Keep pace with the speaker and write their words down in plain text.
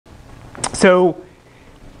So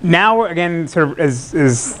now we're, again, sort of is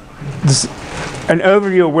just an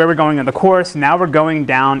overview of where we're going in the course. Now we're going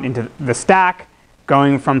down into the stack,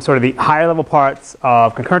 going from sort of the higher level parts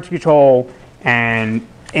of concurrency control and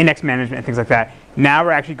index management and things like that. Now we're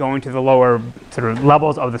actually going to the lower sort of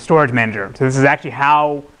levels of the storage manager. So this is actually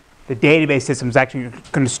how the database system is actually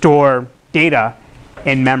going to store data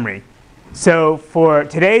in memory. So for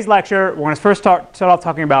today's lecture, we're going to first start off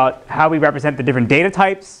talking about how we represent the different data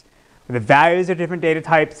types, the values of different data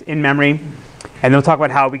types in memory, and then we'll talk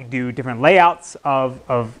about how we can do different layouts or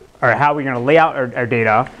how we're going to lay out our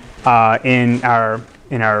data in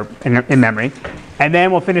memory. And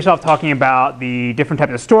then we'll finish off talking about the different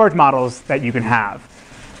types of storage models that you can have.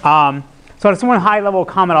 So just one high-level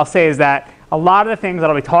comment I'll say is that a lot of the things that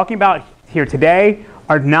I'll be talking about here today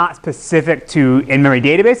are not specific to in-memory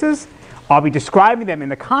databases. I'll be describing them in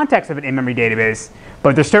the context of an in-memory database,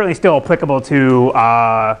 but they're certainly still applicable to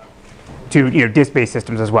disk-based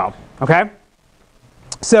systems as well. Okay?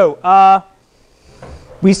 So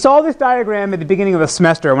we saw this diagram at the beginning of the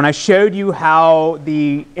semester when I showed you how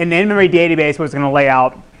an in-memory database was going to lay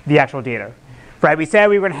out the actual data. Right? We said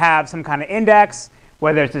we were going to have some kind of index,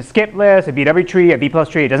 whether it's a skip list, a BW tree, a B+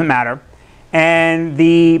 tree, it doesn't matter. And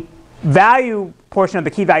the value portion of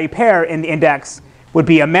the key value pair in the index would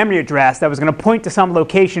be a memory address that was going to point to some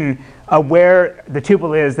location of where the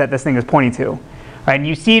tuple is that this thing is pointing to. Right? And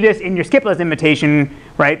you see this in your skip list invitation,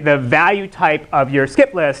 right? The value type of your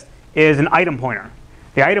skip list is an item pointer.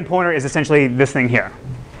 The item pointer is essentially this thing here.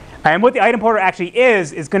 And what the item pointer actually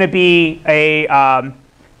is going to be a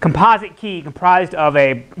composite key comprised of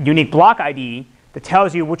a unique block ID that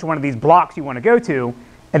tells you which one of these blocks you want to go to,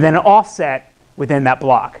 and then an offset within that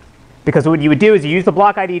block. Because what you would do is you use the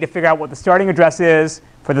block ID to figure out what the starting address is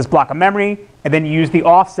for this block of memory, and then you use the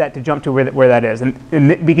offset to jump to where that is.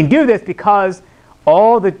 And we can do this because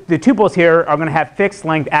all the tuples here are going to have fixed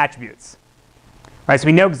length attributes. Right, so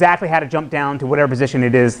we know exactly how to jump down to whatever position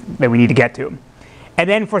it is that we need to get to. And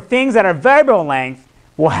then for things that are variable length,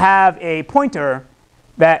 we'll have a pointer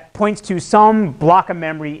that points to some block of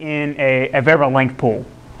memory in a variable length pool.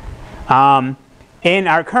 In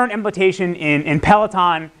our current implementation in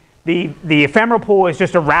Peloton, the ephemeral pool is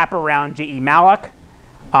just a wrap around JE malloc.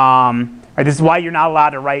 This is why you're not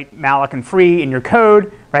allowed to write malloc and free in your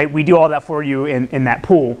code. Right? We do all that for you in that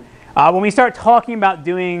pool. When we start talking about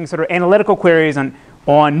doing sort of analytical queries on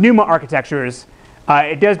NUMA architectures,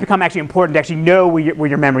 it does become actually important to actually know where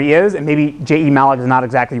your memory is, and maybe JE malloc is not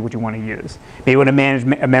exactly what you want to use. Maybe you want to manage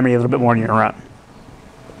memory a little bit more on your own.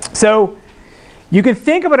 So you can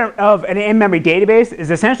think of an in-memory database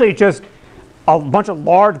as essentially just a bunch of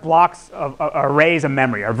large blocks of arrays of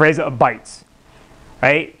memory, arrays of bytes.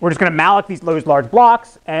 Right? We're just going to malloc those large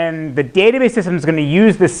blocks, and the database system is going to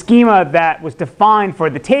use the schema that was defined for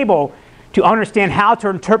the table to understand how to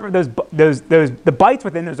interpret the bytes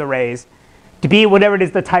within those arrays to be whatever it is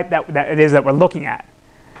the type that it is that we're looking at.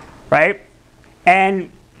 Right? And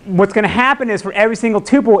what's going to happen is for every single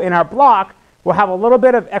tuple in our block, we'll have a little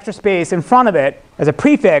bit of extra space in front of it as a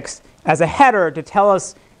prefix, as a header to tell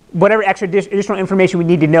us whatever extra additional information we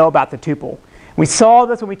need to know about the tuple. We saw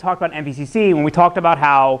this when we talked about MVCC, when we talked about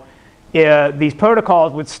how these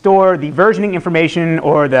protocols would store the versioning information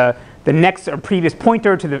or the next or previous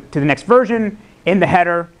pointer to the next version in the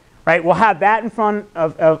header. Right? We'll have that in front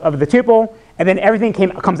of the tuple, and then everything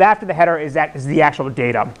comes after the header is the actual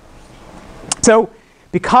data. So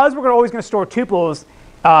because we're always going to store tuples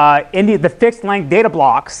in the fixed length data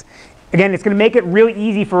blocks, again, it's going to make it really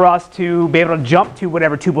easy for us to be able to jump to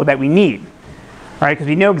whatever tuple that we need. Right, because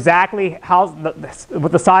we know exactly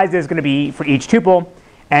what the size is going to be for each tuple,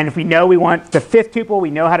 and if we know we want the fifth tuple,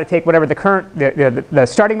 we know how to take whatever the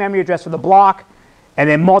starting memory address for the block, and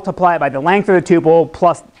then multiply it by the length of the tuple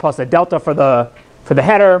plus a delta for the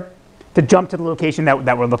header to jump to the location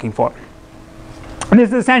that we're looking for. And this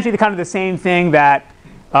is essentially kind of the same thing that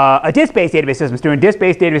a disk-based database system is doing. A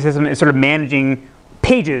disk-based database system is sort of managing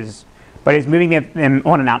pages, but it's moving them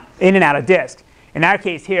in and out of disk. In our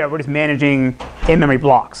case here, we're just managing in-memory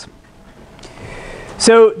blocks.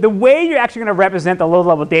 So the way you're actually going to represent the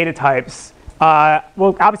low-level data types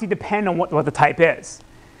will obviously depend on what the type is.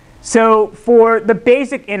 So for the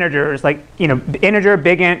basic integers, like integer,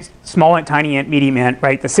 big int, small int, tiny int, medium int,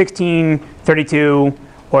 right? The 16, 32,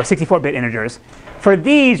 or 64-bit integers. For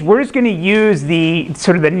these, we're just going to use the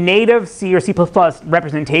sort of the native C or C++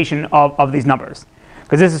 representation of these numbers.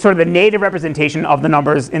 Because this is sort of the native representation of the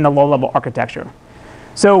numbers in the low-level architecture.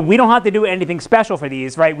 So we don't have to do anything special for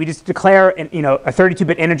these, right? We just declare a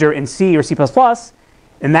 32-bit integer in C or C++,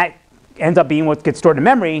 and that ends up being what gets stored in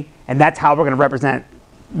memory, and that's how we're going to represent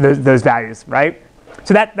those values, right?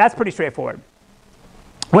 So that's pretty straightforward.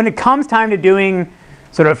 When it comes time to doing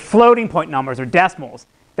sort of floating point numbers or decimals,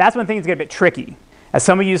 that's when things get a bit tricky. As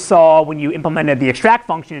some of you saw when you implemented the extract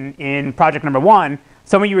function in project number 1,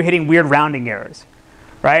 some of you were hitting weird rounding errors,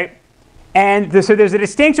 right? And so there's a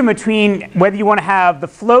distinction between whether you want to have the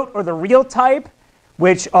float or the real type,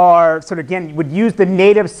 which are sort of, again, you would use the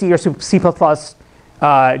native C or C++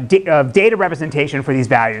 data representation for these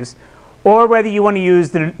values, or whether you want to use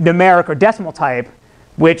the numeric or decimal type,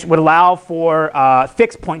 which would allow for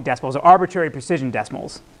fixed point decimals or arbitrary precision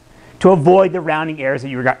decimals to avoid the rounding errors that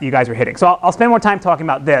you guys were hitting. So I'll spend more time talking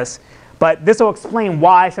about this, but this will explain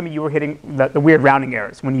why some of you were hitting the weird rounding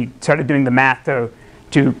errors when you started doing the math to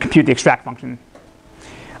compute the extract function.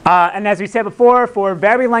 And as we said before, for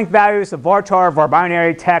variable length values, so varchar,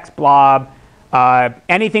 varbinary, text, blob,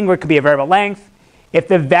 anything where it could be a variable length, if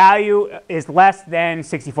the value is less than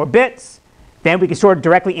 64 bits, then we can store it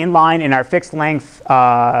directly inline in our fixed length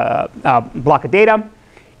block of data.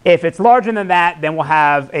 If it's larger than that, then we'll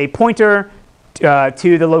have a pointer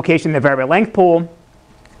to the location in the variable length pool.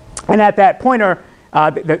 And at that pointer,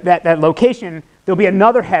 that location, there'll be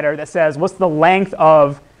another header that says what's the length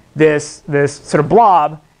of this sort of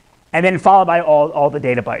blob, and then followed by all the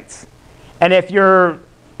data bytes. And if your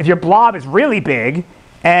blob is really big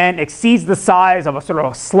and exceeds the size of a sort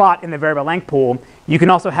of a slot in the variable length pool, you can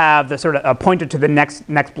also have the sort of a pointer to the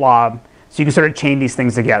next blob, so you can sort of chain these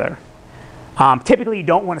things together. Typically, you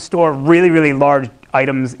don't want to store really large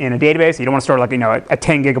items in a database. You don't want to store like a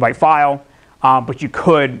 10 gigabyte file, but you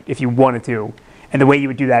could if you wanted to. And the way you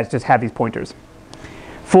would do that is just have these pointers.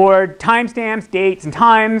 For timestamps, dates, and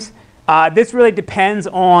times, this really depends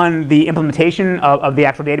on the implementation of the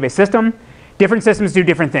actual database system. Different systems do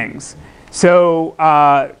different things. So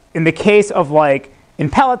in the case of like in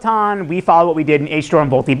Peloton, we follow what we did in HStore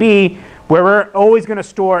and VoltDB, where we're always going to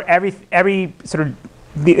store every sort of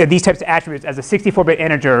these types of attributes as a 64-bit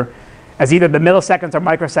integer, as either the milliseconds or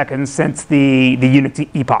microseconds since the Unix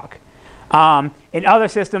epoch. In other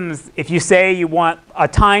systems, if you say you want a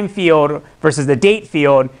time field versus the date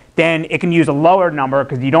field, then it can use a lower number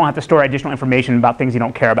because you don't have to store additional information about things you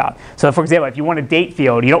don't care about. So for example, if you want a date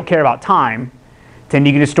field, you don't care about time, then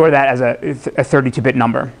you can just store that as a 32-bit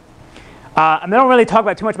number. And I don't really talk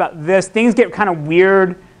about too much about this. Things get kind of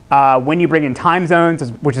weird when you bring in time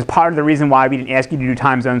zones, which is part of the reason why we didn't ask you to do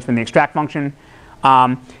time zones from the extract function.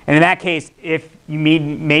 And in that case, if you may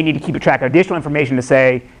need to keep a track of additional information to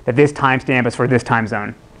say that this timestamp is for this time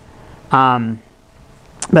zone.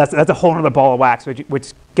 That's a whole other ball of wax,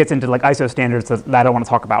 which gets into like ISO standards that I don't want to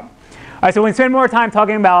talk about. All right, so we spend more time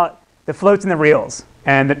talking about the floats and the reals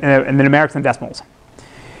and the numerics and decimals.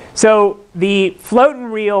 So the float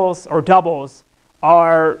and reals or doubles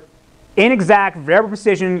are inexact variable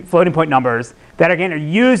precision floating point numbers that again are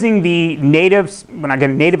using the native, when I get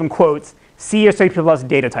native in quotes, C or C++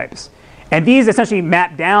 data types. And these essentially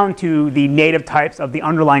map down to the native types of the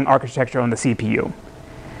underlying architecture on the CPU.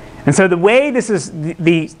 And so the way these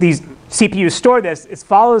CPUs store this is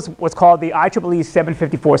follows what's called the IEEE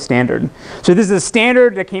 754 standard. So this is a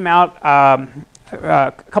standard that came out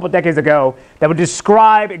a couple of decades ago that would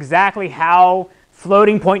describe exactly how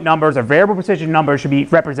floating point numbers or variable precision numbers should be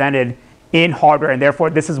represented in hardware, and therefore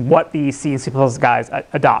this is what the C and C++ guys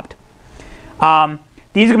adopt.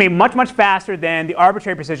 These are going to be much faster than the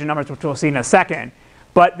arbitrary precision numbers, which we'll see in a second.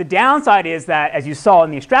 But the downside is that, as you saw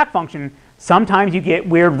in the extract function, sometimes you get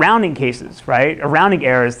weird rounding cases, right, or rounding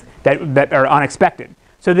errors that are unexpected.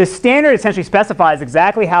 So this standard essentially specifies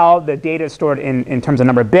exactly how the data is stored in terms of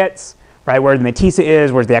number of bits, right, where the metissa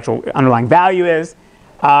is, where the actual underlying value is.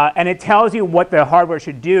 And it tells you what the hardware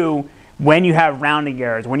should do when you have rounding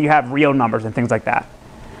errors, when you have real numbers and things like that,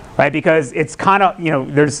 right? Because it's kind of,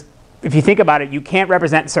 if you think about it, you can't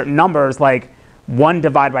represent certain numbers like 1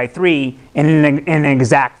 divided by 3 in an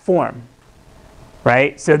exact form,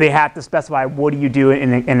 right? So they have to specify what do you do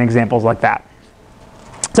in examples like that.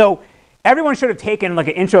 So everyone should have taken like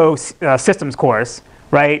an intro systems course,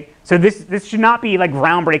 right? So this should not be like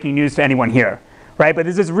groundbreaking news to anyone here, right? But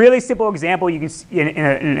this is a really simple example. You can see in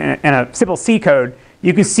a simple C code,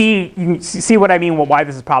 you can see what I mean, why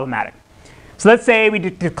this is problematic. So let's say we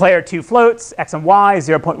declare two floats, x and y,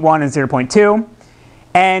 0.1 and 0.2.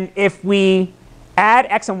 And if we add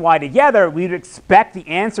x and y together, we would expect the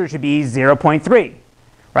answer to be 0.3,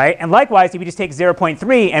 right? And likewise, if we just take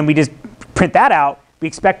 0.3 and we just print that out, we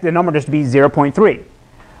expect the number just to be 0.3.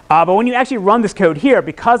 But when you actually run this code here,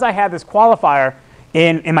 because I have this qualifier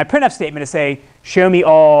in my printf statement to say, show me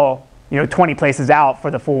all 20 places out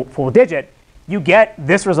for the full digit, you get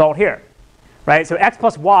this result here. Right? So x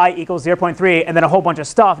plus y equals 0.3, and then a whole bunch of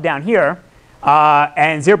stuff down here,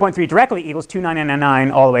 and 0.3 directly equals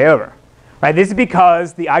 29999 all the way over. Right? This is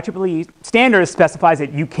because the IEEE standard specifies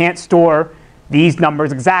that you can't store these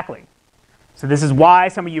numbers exactly. So this is why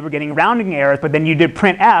some of you were getting rounding errors, but then you did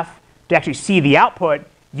printf to actually see the output.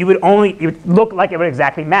 It would look like it would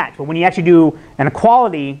exactly match. But when you actually do an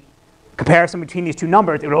equality comparison between these two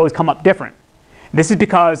numbers, it would always come up different. This is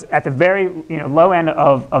because at the very low end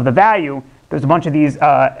of the value, there's a bunch of these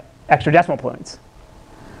extra decimal points.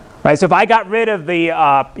 Right? So if I got rid of the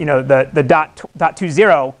the dot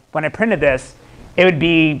 20 when I printed this, they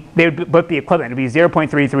would both be equivalent. It would be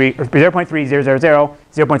 0.33 or 0.3000,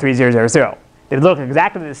 0.3000. They would look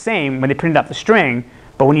exactly the same when they printed up the string,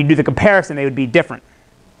 but when you do the comparison, they would be different.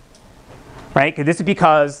 Right? Because this is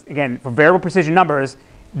because, again, for variable precision numbers,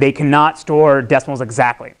 they cannot store decimals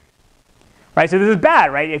exactly. Right? So this is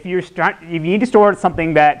bad, right? If you need to store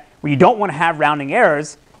something where you don't want to have rounding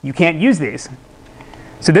errors, you can't use these.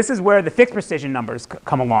 So this is where the fixed precision numbers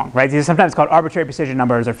come along, right? These are sometimes called arbitrary precision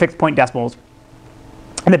numbers or fixed point decimals.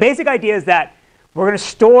 And the basic idea is that we're going to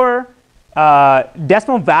store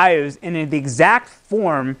decimal values in the exact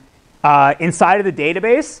form inside of the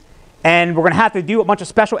database, and we're going to have to do a bunch of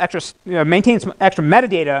special maintain some extra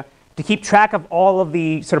metadata to keep track of all of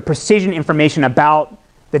the sort of precision information about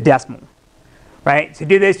the decimal, right? To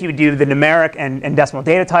do this, you would do the numeric and decimal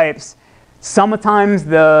data types. Sometimes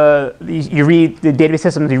you read the database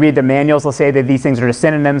systems, you read the manuals, they'll say that these things are just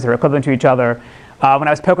synonyms, they're equivalent to each other. When I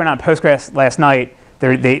was poking around Postgres last night,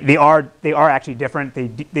 they are actually different.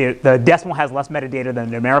 The decimal has less metadata than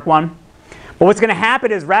the numeric one. But what's going to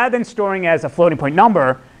happen is rather than storing as a floating point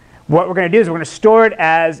number, what we're going to do is we're going to store it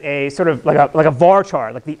as a sort of like a var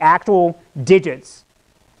char, like the actual digits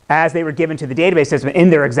as they were given to the database system in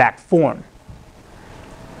their exact form.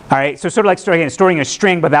 All right, so sort of like storing a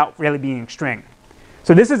string without really being a string.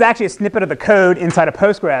 So this is actually a snippet of the code inside of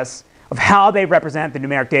Postgres of how they represent the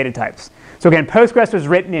numeric data types. So again, Postgres was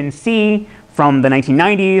written in C from the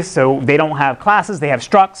 1990s, so they don't have classes, they have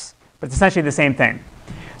structs, but it's essentially the same thing.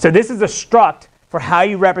 So this is a struct for how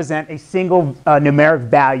you represent a single numeric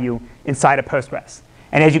value inside of Postgres.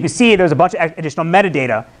 And as you can see, there's a bunch of additional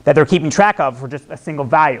metadata that they're keeping track of for just a single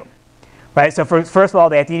value. Right? So first of all,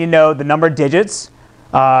 they have to need to know the number of digits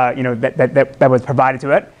that was provided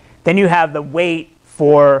to it. Then you have the weight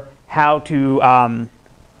for how to,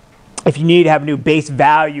 if you need to have a new base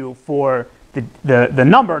value for the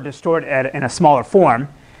number to store it in a smaller form.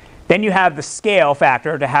 Then you have the scale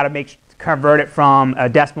factor to how to convert it from a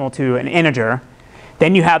decimal to an integer.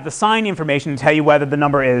 Then you have the sign information to tell you whether the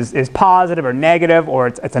number is positive or negative or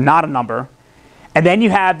it's not a number. And then you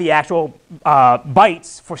have the actual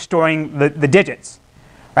bytes for storing the digits.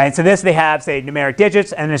 Right? So this they have, say, numeric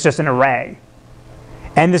digits, and it's just an array.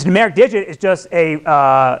 And this numeric digit is just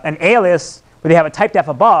an alias where they have a type def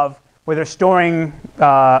above where they're storing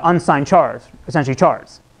unsigned chars, essentially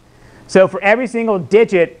chars. So for every single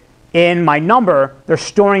digit in my number, they're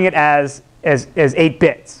storing it as 8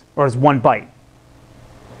 bits or as 1 byte.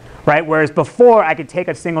 Right? Whereas before, I could take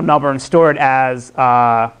a single number and store it as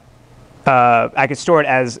a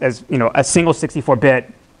single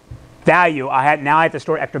 64-bit value. Now I have to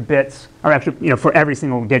store extra bits or extra for every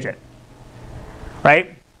single digit.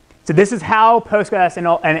 Right? So this is how Postgres and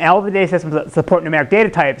all the data systems that support numeric data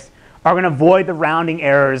types are going to avoid the rounding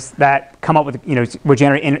errors that come up with would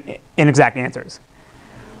generate inexact answers.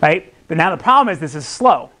 Right? But now the problem is this is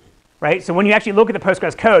slow. Right? So when you actually look at the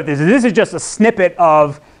Postgres code, this is just a snippet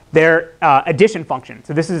of their addition function.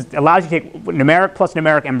 So this allows you to take numeric plus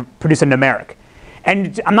numeric and produce a numeric.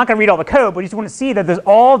 And I'm not going to read all the code, but you just want to see that there's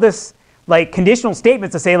all this like conditional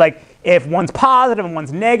statements to say like if one's positive and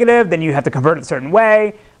one's negative, then you have to convert it a certain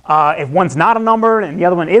way. If one's not a number and the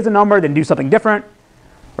other one is a number, then do something different.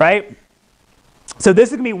 Right? So this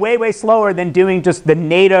is going to be way, way slower than doing just the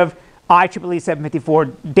native IEEE 754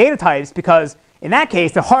 data types, because in that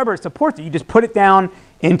case, the hardware supports it. You just put it down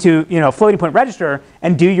into floating point register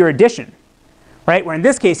and do your addition. Right? Where in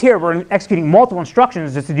this case here, we're executing multiple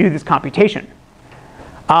instructions just to do this computation.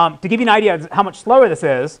 To give you an idea of how much slower this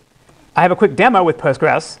is, I have a quick demo with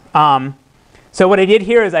Postgres. So what I did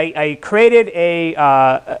here is I created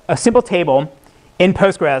a simple table in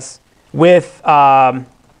Postgres with 10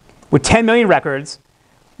 million records.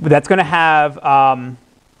 That's going to have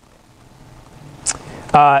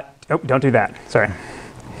don't do that. Sorry.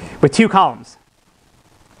 With 2 columns.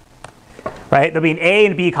 Right? There'll be an A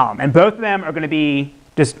and a B column, and both of them are going to be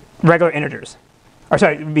just regular integers, or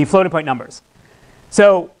sorry, it would be floating point numbers.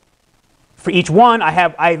 So for each one,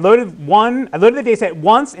 I loaded the data set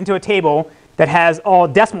once into a table that has all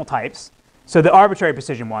decimal types, so the arbitrary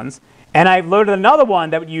precision ones, and I've loaded another one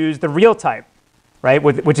that would use the real type. right?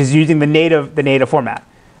 Which is using the native format.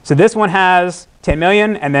 So this one has 10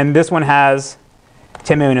 million, and then this one has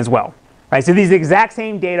 10 million as well, right? So these are the exact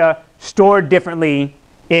same data stored differently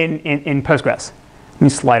in Postgres. Let me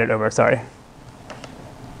slide it over, sorry.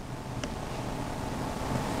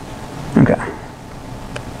 Okay.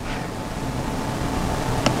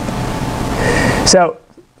 So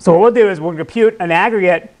what we'll do is we'll compute an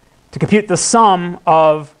aggregate to compute the sum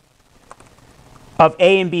of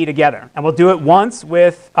A and B together, and we'll do it once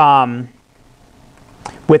with as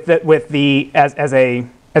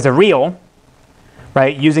a real,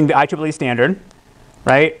 right, using the IEEE standard,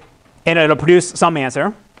 right, and it'll produce some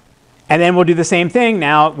answer, and then we'll do the same thing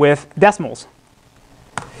now with decimals,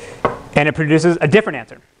 and it produces a different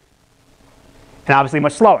answer, and obviously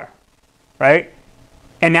much slower, right?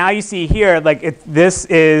 And now you see here, like this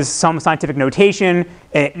is some scientific notation.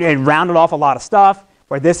 It rounded off a lot of stuff,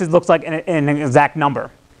 where this looks like an exact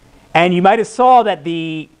number. And you might have saw that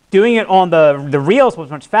doing it on the reals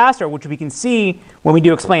was much faster, which we can see when we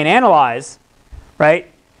do explain and analyze, right?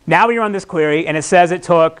 Now we run this query, and it says it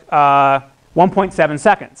took 1.7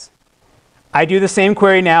 seconds. I do the same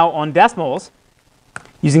query now on decimals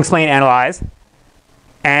using explain and analyze,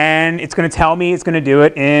 and it's going to tell me it's going to do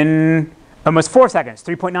it in almost 4 seconds,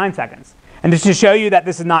 3.9 seconds. And just to show you that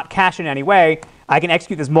this is not cached in any way, I can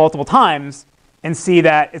execute this multiple times and see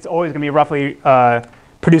that it's always going to be roughly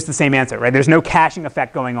produce the same answer, right? There's no caching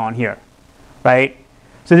effect going on here, right?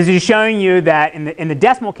 So this is showing you that in the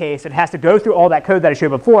decimal case, it has to go through all that code that I showed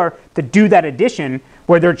before to do that addition,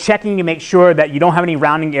 where they're checking to make sure that you don't have any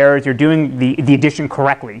rounding errors, you're doing the addition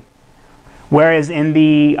correctly. Whereas in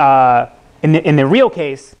the real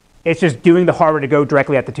case, it's just doing the hardware to go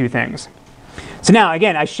directly at the two things. So now,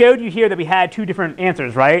 again, I showed you here that we had two different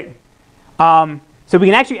answers, right? So we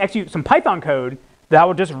can actually execute some Python code that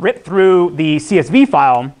will just rip through the CSV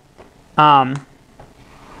file.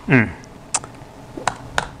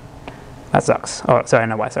 That sucks. Oh, sorry, I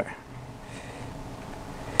know why, sorry.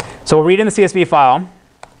 So we'll read in the CSV file,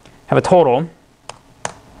 have a total,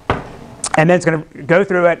 and then it's going to go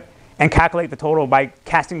through it and calculate the total by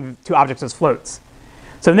casting the two objects as floats.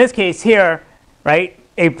 So in this case here, right,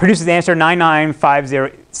 it produces the answer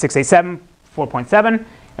 9950687, 4.7,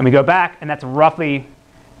 and we go back, and that's roughly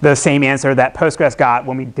the same answer that Postgres got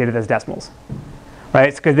when we did it as decimals,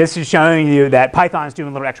 right? Because this is showing you that Python is doing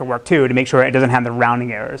a little extra work too to make sure it doesn't have the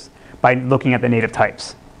rounding errors by looking at the native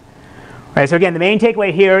types. Right, so again, the main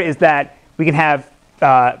takeaway here is that we can have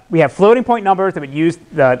floating point numbers that would use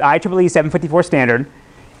the IEEE 754 standard,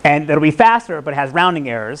 and that'll be faster, but it has rounding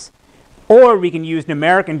errors. Or we can use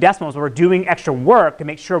numeric and decimals where we're doing extra work to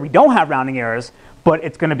make sure we don't have rounding errors, but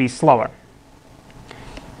it's going to be slower.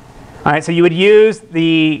 All right, so you would use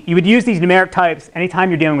these numeric types anytime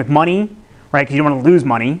you're dealing with money, right? Because you don't want to lose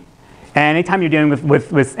money, and anytime you're dealing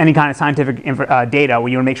with any kind of scientific data, where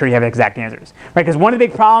you want to make sure you have exact answers, right? Because one of the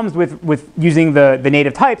big problems with using the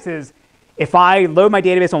native types is if I load my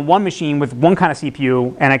database on one machine with one kind of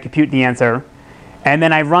CPU and I compute the answer, and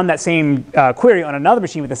then I run that same query on another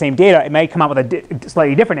machine with the same data, it may come out with a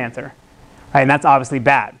slightly different answer, right? And that's obviously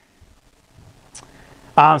bad.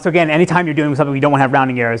 So again, anytime you're doing something you don't want to have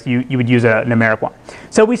rounding errors, you would use a numeric one.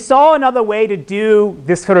 So we saw another way to do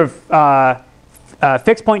this sort of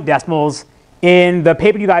fixed point decimals in the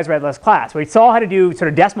paper you guys read last class, where we saw how to do sort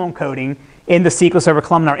of decimal encoding in the SQL Server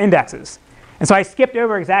columnar indexes. And so I skipped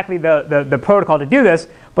over exactly the protocol to do this,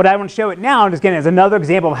 but I want to show it now, and again, as another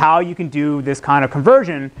example of how you can do this kind of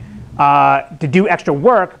conversion to do extra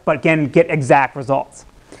work, but again, get exact results.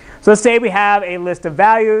 So let's say we have a list of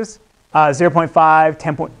values, 0.5,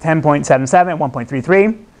 10.77, and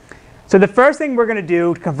 1.33. So the first thing we're going to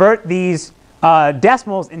do to convert these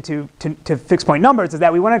decimals into fixed point numbers is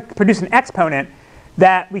that we want to produce an exponent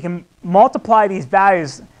that we can multiply these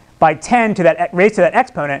values by 10 to that raised to that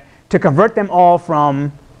exponent to convert them all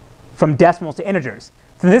from decimals to integers.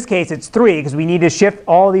 So in this case, it's 3 because we need to shift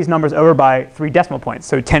all these numbers over by 3 decimal points.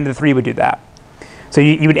 So 10 to the 3 would do that. So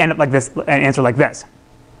you would end up like this, an answer like this.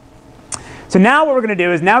 So now what we're going to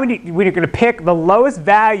do is now we're going to pick the lowest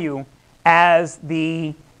value as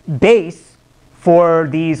the base for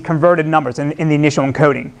these converted numbers in the initial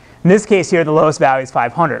encoding. In this case here, the lowest value is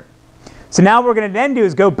 500. So now what we're going to then do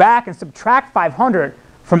is go back and subtract 500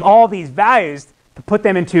 from all these values to put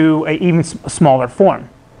them into an even smaller form.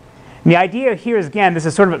 And the idea here is, again, this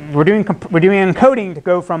is sort of we're doing encoding to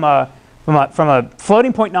go from a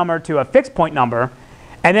floating point number to a fixed point number,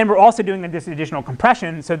 and then we're also doing this additional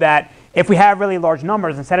compression so that if we have really large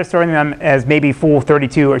numbers, instead of storing them as maybe full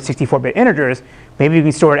 32 or 64-bit integers, maybe we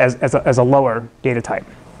can store it as a lower data type.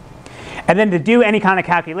 And then to do any kind of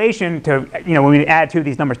calculation to, when we add two of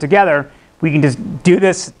these numbers together, we can just do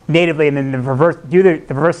this natively and then do the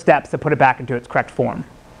reverse steps to put it back into its correct form.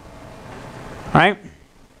 All right?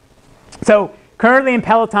 So currently in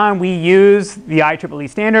Peloton, we use the IEEE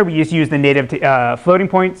standard. We just use the native floating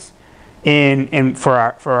points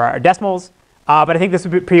for our decimals. But I think this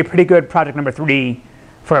would be pretty good project number 3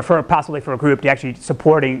 for possibly for a group to actually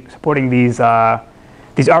supporting these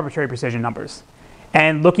arbitrary precision numbers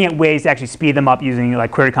and looking at ways to actually speed them up using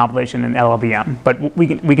like query compilation and LLVM. But we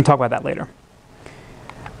can talk about that later.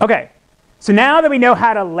 Okay, so now that we know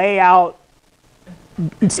how to lay out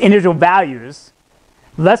individual values,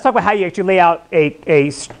 let's talk about how you actually lay out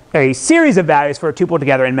a series of values for a tuple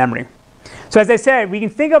together in memory. So as I said, we can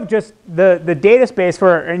think of just the data space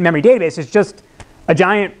for a in-memory database as just a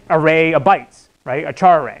giant array of bytes, right? A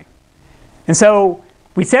char array. And so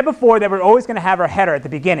we said before that we're always going to have our header at the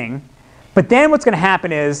beginning. But then what's going to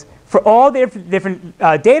happen is for all the different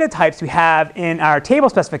data types we have in our table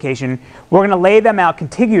specification, we're going to lay them out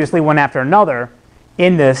contiguously one after another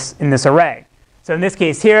in this array. So in this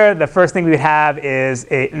case here, the first thing we would have is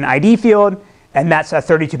an ID field, and that's a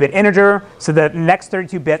 32-bit integer. So the next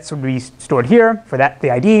 32 bits would be stored here for the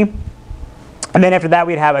ID. And then after that,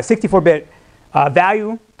 we'd have a 64-bit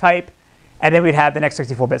value type, and then we'd have the next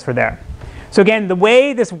 64 bits for there. So again, the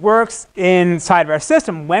way this works inside of our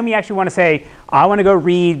system, when we actually want to say, I want to go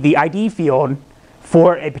read the ID field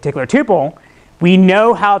for a particular tuple, we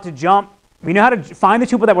know how to find the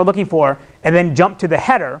tuple that we're looking for, and then jump to the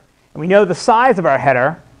header. And we know the size of our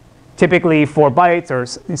header, typically 4 bytes or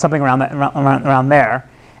something around there.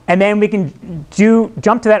 And then we can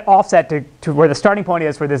jump to that offset to where the starting point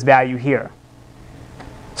is for this value here.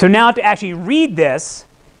 So now to actually read this,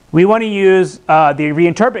 we want to use the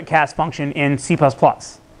reinterpret cast function in C++.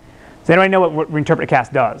 Does anybody know what reinterpret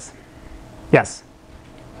cast does? Yes?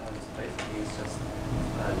 So basically it's just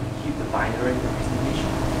you keep the binary representation,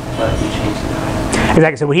 but you change the type.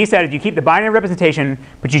 Exactly. So what he said is you keep the binary representation,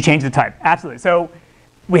 but you change the type. Absolutely. So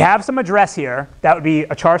we have some address here. That would be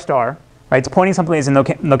a char star. Right? It's pointing something that's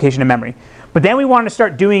in location in memory. But then we want to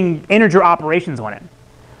start doing integer operations on it.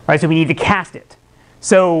 Right? So we need to cast it.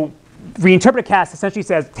 So reinterpret cast essentially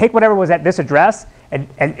says take whatever was at this address and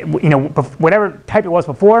whatever type it was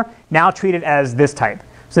before, now treat it as this type.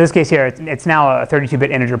 So in this case here, it's now a 32-bit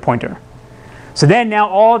integer pointer. So then now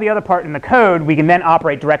all the other part in the code, we can then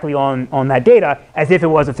operate directly on that data as if it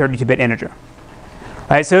was a 32-bit integer.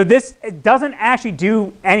 Right? So it doesn't actually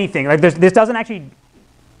do anything. Like this doesn't actually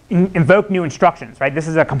invoke new instructions. Right? This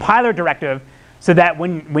is a compiler directive so that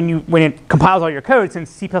when it compiles all your code, since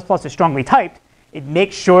C++ is strongly typed, it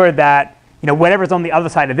makes sure that whatever's on the other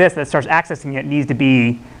side of this that starts accessing it needs to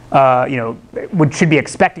be should be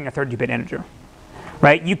expecting a 32-bit integer,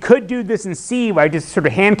 right? You could do this in C by just sort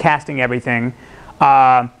of hand casting everything,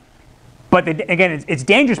 but again, it's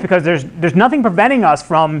dangerous because there's nothing preventing us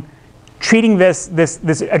from treating this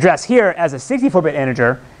address here as a 64-bit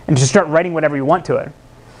integer and just start writing whatever you want to it,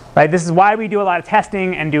 right? This is why we do a lot of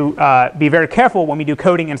testing and be very careful when we do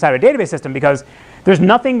coding inside a database system, because there's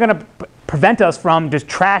nothing going to prevent us from just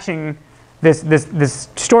trashing this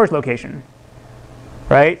storage location,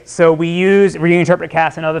 right? So we use reinterpret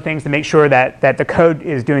cast and other things to make sure that the code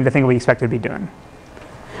is doing the thing we expect it to be doing.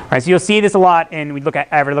 Right, so you'll see this a lot, and we look at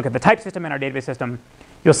the type system in our database system.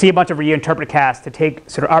 You'll see a bunch of reinterpret casts to take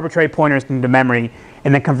sort of arbitrary pointers into memory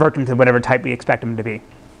and then convert them to whatever type we expect them to be.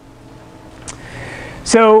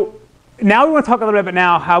 So now we want to talk a little bit about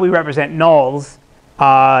now how we represent nulls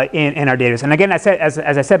in our database. And again, as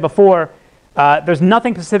I said before, there's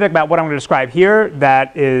nothing specific about what I'm going to describe here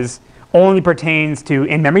that only pertains to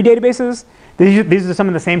in-memory databases. These are some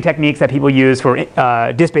of the same techniques that people use for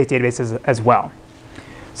disk-based databases as well.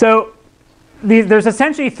 So there's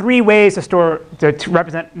essentially 3 ways to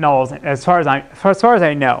represent nulls as far as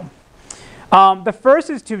I know. The first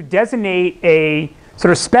is to designate a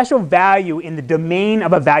sort of special value in the domain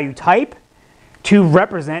of a value type to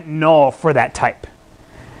represent null for that type.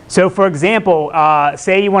 So for example,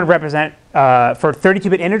 say you want to represent for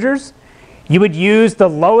 32-bit integers, you would use the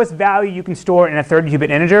lowest value you can store in a 32-bit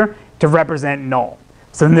integer to represent null.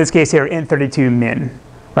 So in this case here, int32 min,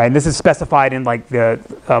 right? And this is specified in like the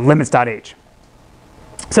limits.h.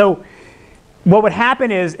 So what would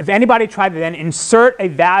happen is if anybody tried to then insert a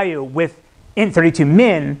value with int32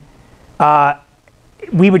 min,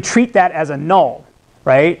 we would treat that as a null,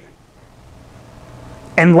 right?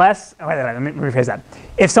 Unless, let me rephrase that.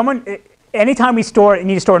 If anytime we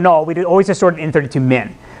need to store null, we always just store it in int32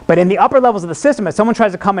 min. But in the upper levels of the system, if someone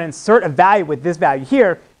tries to come and insert a value with this value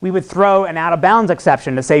here, we would throw an out of bounds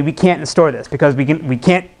exception to say we can't store this because we're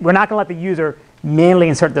not going to let the user manually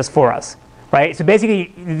insert this for us. right? So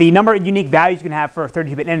basically, the number of unique values you can have for a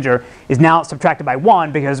 32-bit integer is now subtracted by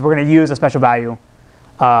 1 because we're going to use a special value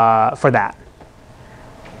for that.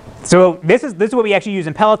 So this is what we actually use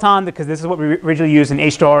in Peloton because this is what we originally used in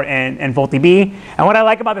HSTOR and VoltDB. And what I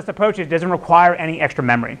like about this approach is it doesn't require any extra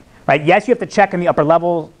memory, right? Yes, you have to check in the upper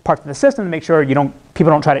level parts of the system to make sure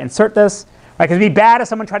people don't try to insert this, right? Because it'd be bad if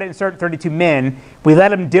someone tried to insert 32 min, we let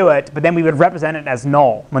them do it, but then we would represent it as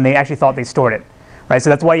null when they actually thought they stored it, right?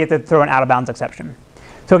 So that's why you have to throw an out of bounds exception.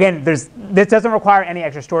 So again, this doesn't require any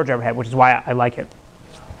extra storage overhead, which is why I like it.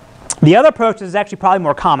 The other approach, this is actually probably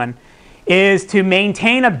more common, is to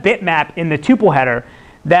maintain a bitmap in the tuple header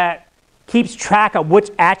that keeps track of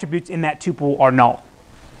which attributes in that tuple are null.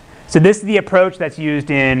 So this is the approach that's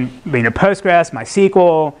used in Postgres,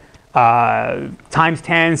 MySQL, times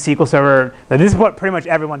 10, SQL Server. So this is what pretty much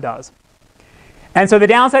everyone does. And so the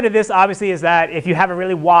downside of this obviously is that if you have a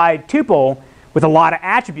really wide tuple with a lot of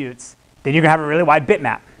attributes, then you're going to have a really wide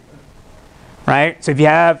bitmap. Right? So if you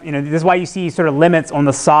have, this is why you see sort of limits on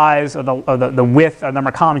the size or the width or number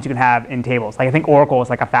of columns you can have in tables. Like I think Oracle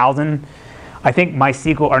is like 1,000. I think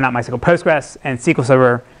Postgres and SQL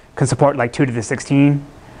Server can support like 2 to the 16.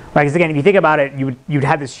 Right? Because again, if you think about it, you'd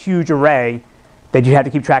have this huge array that you have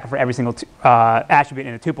to keep track of for every single attribute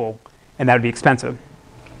in a tuple, and that would be expensive.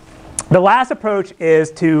 The last approach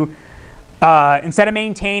is to, instead of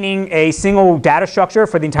maintaining a single data structure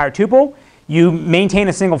for the entire tuple, you maintain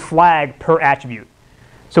a single flag per attribute.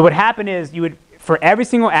 So what happened is you would, for every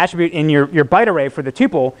single attribute in your byte array for the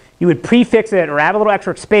tuple, you would prefix it or add a little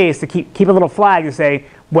extra space to keep a little flag to say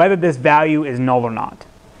whether this value is null or not.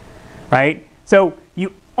 Right? So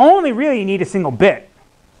you only really need a single bit,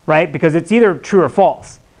 right? Because it's either true or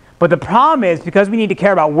false. But the problem is because we need to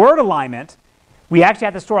care about word alignment, we actually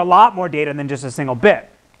have to store a lot more data than just a single bit.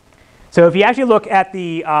 So if you actually look at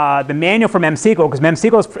the manual for MemSQL, because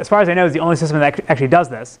MemSQL, as far as I know, is the only system that actually does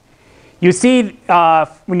this, you see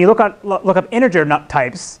when you look up integer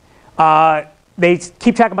types, they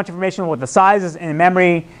keep track of a bunch of information with the sizes in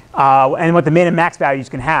memory and what the min and max values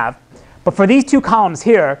can have. But for these two columns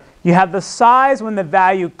here, you have the size when the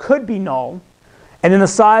value could be null, and then the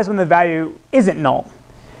size when the value isn't null.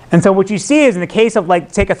 And so what you see is in the case of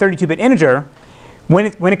take a 32-bit integer, when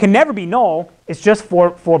it can never be null, it's just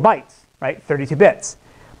 4 bytes. Right, 32 bits.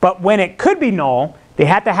 But when it could be null, they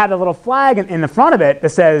have to have a little flag in the front of it that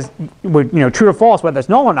says, true or false, whether it's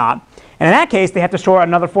null or not. And in that case, they have to store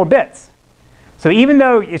another 4 bits. So even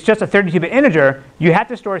though it's just a 32-bit integer, you have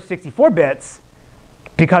to store 64 bits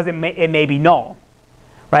because it may be null,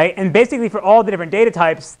 right? And basically, for all the different data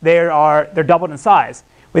types, they're doubled in size.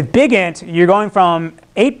 With big int, you're going from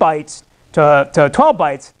 8 bytes to 12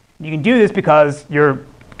 bytes. You can do this because you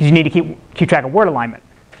need to keep track of word alignment.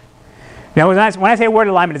 Now, when I say word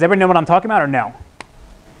alignment, does everyone know what I'm talking about or no?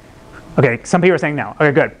 Okay, some people are saying no.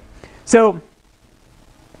 Okay, good. So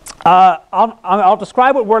I'll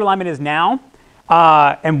describe what word alignment is now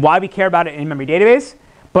and why we care about it in in-memory database.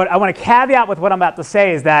 But I want to caveat with what I'm about to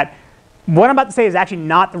say is that what I'm about to say is actually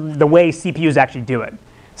not the way CPUs actually do it.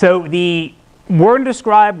 So the word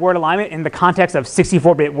describe word alignment in the context of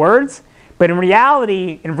 64-bit words, but in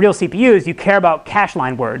reality, in real CPUs, you care about cache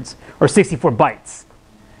line words or 64 bytes.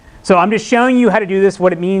 So I'm just showing you how to do this,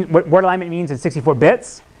 what word alignment means in 64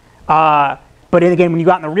 bits. But again, when you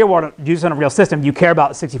go out in the real world, do this on a real system, you care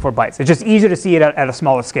about 64 bytes. It's just easier to see it at a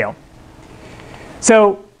smaller scale.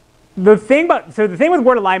 So the thing with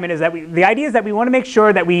word alignment is that the idea is that we want to make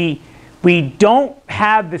sure that we don't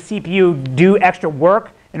have the CPU do extra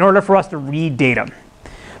work in order for us to read data.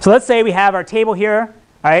 So let's say we have our table here,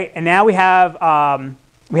 right? And now we have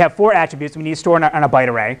 4 attributes we need to store in a byte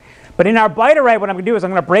array. But in our byte array, what I'm going to do is I'm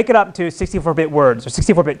going to break it up into 64-bit words or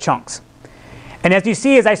 64-bit chunks. And as you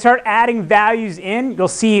see, as I start adding values in, you'll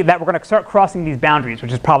see that we're going to start crossing these boundaries,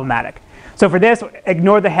 which is problematic. So for this,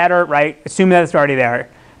 ignore the header, right? Assume that it's already there.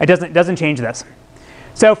 It doesn't change this.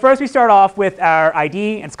 So first we start off with our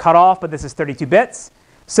ID. It's cut off, but this is 32 bits.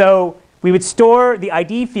 So we would store the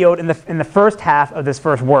ID field in the first half of this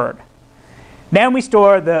first word. Then we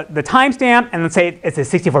store the timestamp, and let's say it's a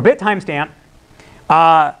 64-bit timestamp.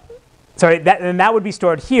 And that would be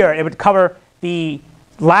stored here. It would cover the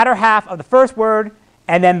latter half of the first word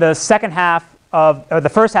and then the second half or the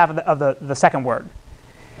first half of the second word.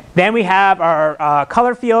 Then we have our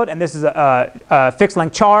color field, and this is a fixed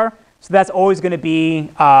length char. So that's always going to be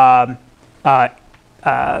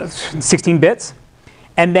 16 bits.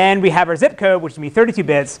 And then we have our zip code, which will be 32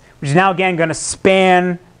 bits, which is now again going to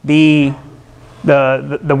span the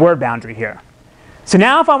word boundary here. So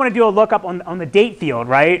now if I want to do a lookup on the date field,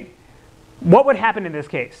 right, what would happen in this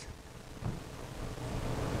case?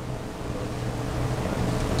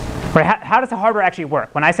 Right? How does the hardware actually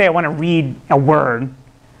work? When I say I want to read a word,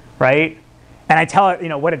 right, and I tell it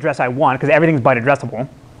what address I want, because everything's byte addressable,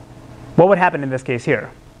 what would happen in this case here?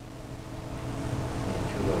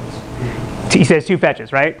 He says 2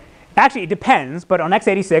 fetches, right? Actually, it depends, but on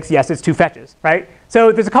x86, yes, it's 2 fetches, right?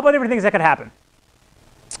 So there's a couple of different things that could happen.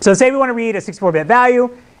 So say we want to read a 64-bit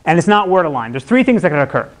value, and it's not word aligned. There's 3 things that could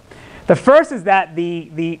occur. The first is that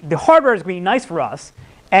the hardware is going to be nice for us,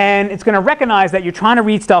 and it's going to recognize that you're trying to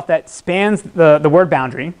read stuff that spans the word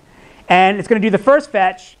boundary, and it's going to do the first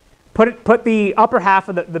fetch, put the upper half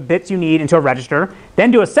of the bits you need into a register, then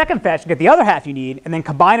do a second fetch, get the other half you need, and then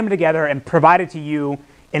combine them together and provide it to you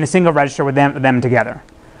in a single register with them together.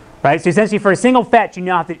 Right? So essentially, for a single fetch, you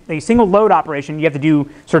now have to, a single load operation, you have to do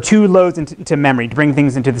sort of 2 loads into memory to bring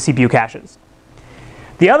things into the CPU caches.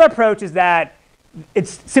 The other approach is that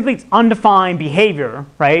it's simply undefined behavior,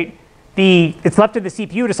 right? It's left to the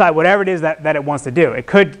CPU to decide whatever it is that it wants to do. It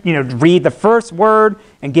could read the first word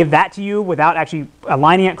and give that to you without actually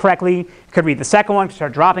aligning it correctly. It could read the second one,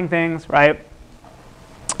 start dropping things, right?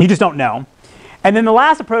 You just don't know. And then the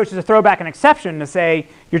last approach is to throw back an exception to say,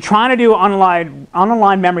 you're trying to do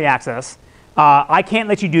unaligned memory access. I can't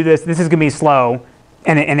let you do this. This is going to be slow,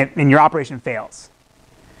 and your operation fails.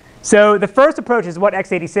 So the first approach is what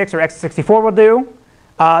x86 or x64 will do.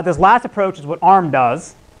 This last approach is what ARM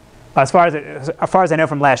does, as far as I know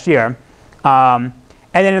from last year. And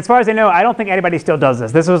then as far as I know, I don't think anybody still does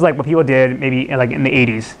this. This was like what people did maybe like in the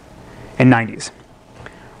 80s and 90s,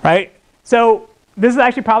 right? So this is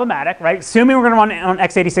actually problematic, right? Assuming we're going to run on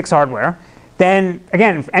x86 hardware, then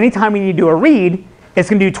again, anytime we need to do a read, it's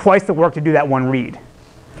going to do twice the work to do that one read.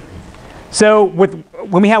 So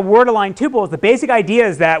when we have word-aligned tuples, the basic idea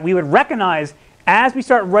is that we would recognize as we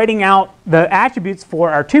start writing out the attributes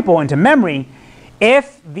for our tuple into memory,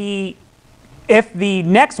 if the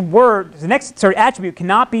next attribute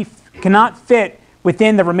cannot fit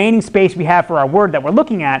within the remaining space we have for our word that we're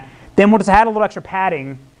looking at, then we'll just add a little extra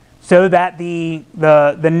padding so that the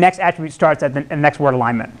next attribute starts at the next word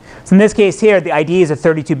alignment. So in this case here, the ID is a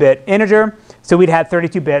 32-bit integer, so we'd have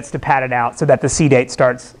 32 bits to pad it out so that the C date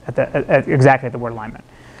starts exactly at the word alignment.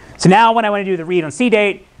 So now when I want to do the read on C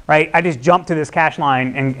date, right, I just jump to this cache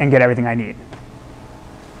line and get everything I need.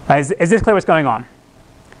 Right, is this clear what's going on?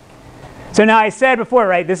 So now I said before,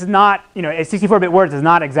 right, this is not, a 64-bit word is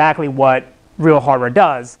not exactly what real hardware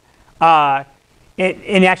does.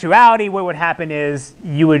 In actuality, what would happen is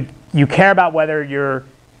you care about whether your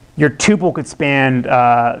tuple could span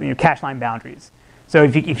cache line boundaries. So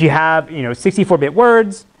if you have 64-bit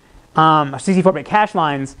words, 64-bit cache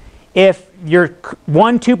lines, if your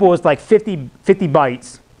one tuple is like 50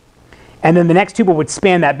 bytes, and then the next tuple would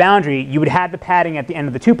span that boundary, you would have the padding at the end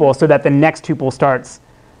of the tuple so that the next tuple starts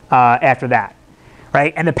after that,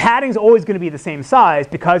 right? And the padding is always going to be the same size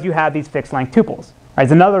because you have these fixed length tuples. Right?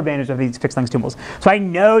 It's another advantage of these fixed length tuples. So I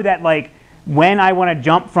know that when I want to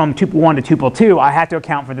jump from tuple 1 to tuple 2, I have to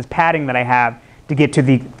account for this padding that I have to get to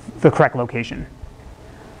the correct location.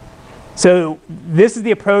 So this is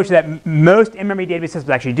the approach that most in-memory database systems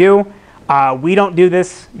actually do. We don't do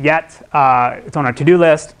this yet. It's on our to-do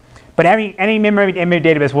list. But any in-memory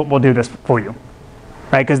database will do this for you,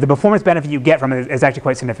 right? Because the performance benefit you get from it is actually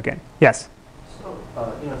quite significant. Yes? So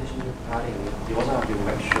in addition to padding, you also have to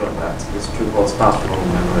make sure that this tuple starts from the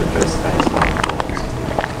memory address that is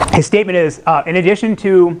not. His statement is, in addition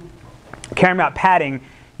to caring about padding,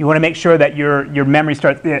 you want to make sure that your memory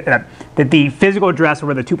starts, that the physical address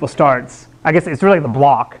where the tuple starts, I guess it's really the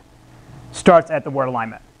block, starts at the word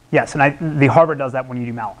alignment. Yes, and the hardware does that when you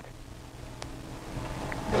do malloc.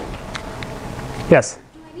 Yes?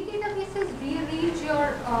 Do any databases rearrange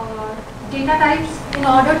your data types in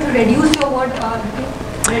order to reduce your word,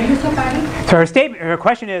 reduce your padding? So her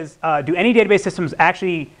question is, do any database systems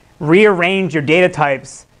actually rearrange your data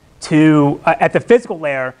types to at the physical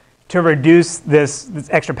layer to reduce this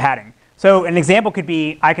extra padding? So an example could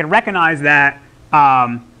be, I can recognize that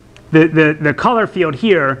the color field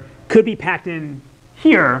here could be packed in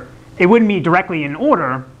here. It wouldn't be directly in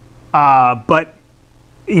order, but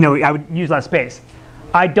I would use less space.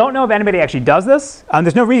 I don't know if anybody actually does this.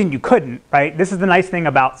 There's no reason you couldn't, right? This is the nice thing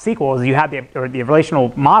about SQL is you have the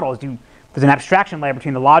relational models. There's an abstraction layer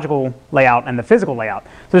between the logical layout and the physical layout.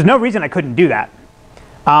 So there's no reason I couldn't do that.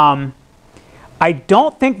 I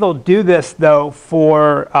don't think they'll do this though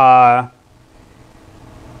for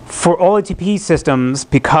OLTP systems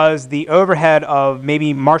because the overhead of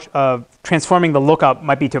maybe transforming the lookup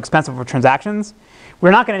might be too expensive for transactions.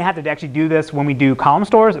 We're not going to have to actually do this when we do column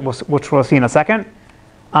stores, which we'll see in a second.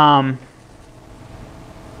 Yeah,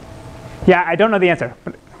 I don't know the answer.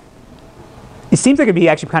 But it seems like it'd be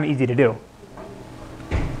actually kind of easy to do.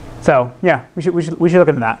 So yeah, we should look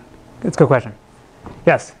into that. It's a good question.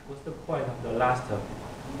 Yes. What's the point of the last one?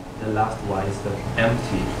 Is the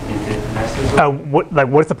empty? Is it necessary?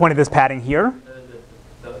 What's the point of this padding here?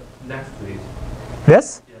 The next to it.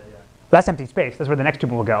 This? Yeah. That's empty space. That's where the next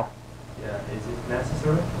tuple will go. Yeah. Is it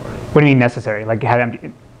necessary? Or What do you mean necessary? Like have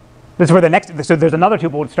empty? This is where the next. So there's another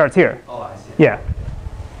tuple that starts here. Oh, I see. Yeah.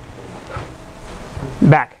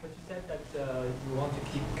 Back. But you said that you want to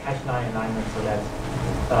keep cache line alignment so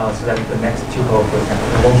that the next tuple, for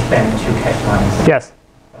example, won't span two cache lines. Yes.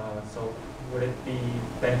 So would it be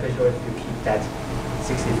beneficial if you keep that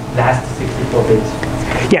last 64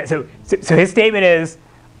 bits? Yeah. So his statement is,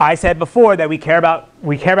 I said before that we care about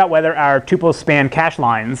whether our tuples span cache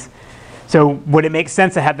lines. So would it make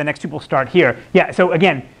sense to have the next tuple start here? Yeah. So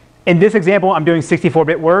again, in this example, I'm doing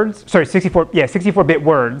 64-bit words. Sorry, 64-bit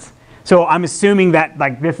words. So I'm assuming that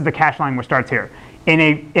like this is the cache line which starts here. In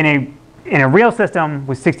a real system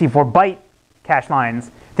with 64-byte cache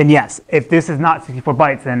lines, then yes. If this is not 64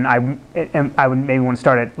 bytes, then I would maybe want to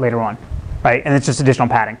start it later on, right? And it's just additional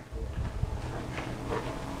padding.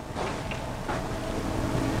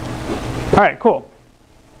 All right, cool.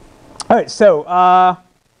 All right, so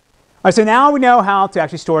so now we know how to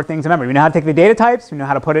actually store things in memory. We know how to take the data types. We know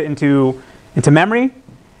how to put it into memory,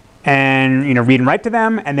 and read and write to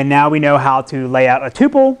them. And then now we know how to lay out a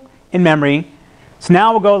tuple in memory. So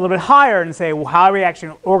now we'll go a little bit higher and say, well, how do we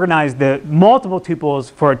actually organize the multiple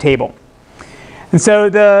tuples for a table? And so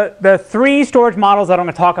the three storage models that I'm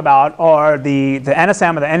going to talk about are the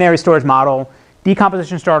NSM, or the n-area storage model,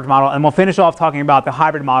 decomposition storage model, and we'll finish off talking about the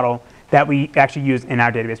hybrid model that we actually use in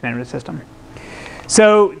our database management system.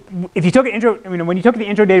 So if you took an intro, when you took the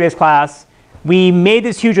intro database class, we made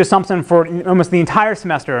this huge assumption for almost the entire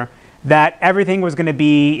semester that everything was going to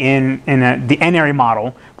be in the n-area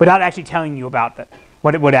model without actually telling you about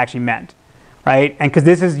what it actually meant, right? And because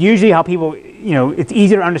this is usually how people, it's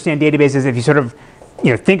easier to understand databases if you sort of,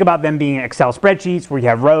 think about them being Excel spreadsheets where you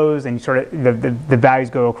have rows and you sort of the values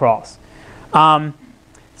go across.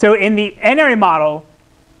 So in the n-area model,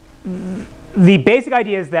 the basic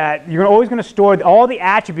idea is that you're always going to store all the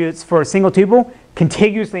attributes for a single tuple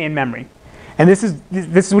contiguously in memory. And this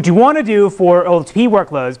is what you want to do for OLTP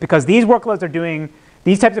workloads, because these workloads are doing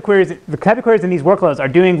these types of queries. The type of queries in these workloads are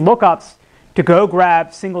doing lookups to go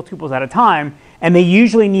grab single tuples at a time, and they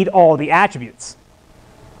usually need all the attributes,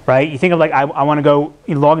 right? You think of like I want to go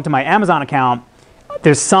log into my Amazon account.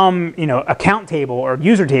 There's some account table or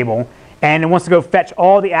user table, and it wants to go fetch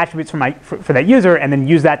all the attributes for that user and then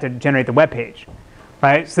use that to generate the web page,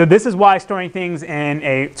 right? So this is why storing things in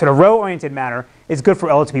a sort of row-oriented manner is good for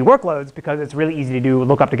OLTP workloads, because it's really easy to do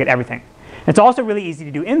lookup to get everything. It's also really easy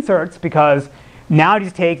to do inserts, because now I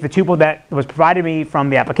just take the tuple that was provided me from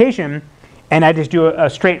the application, and I just do a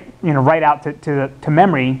straight write out to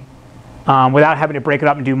memory without having to break it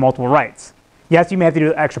up and do multiple writes. Yes, you may have to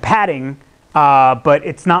do extra padding, but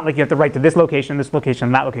it's not like you have to write to this location,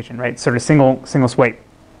 and that location, right? Sort of single swipe.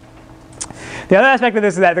 The other aspect of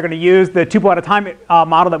this is that they're going to use the tuple at a time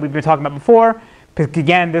model that we've been talking about before. Because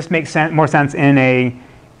again, this makes more sense in a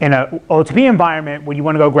OLTP environment where you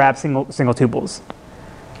want to go grab single tuples,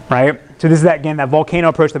 right? So this is that volcano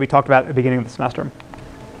approach that we talked about at the beginning of the semester.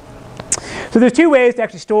 So there's two ways to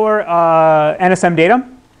actually store NSM data.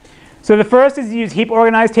 So the first is to use heap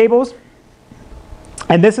organized tables.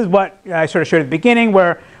 And this is what I sort of showed at the beginning,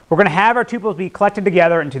 where we're going to have our tuples be collected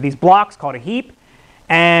together into these blocks called a heap.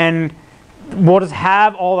 And we'll just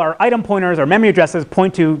have all our item pointers or memory addresses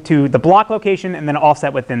point to the block location and then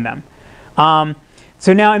offset within them.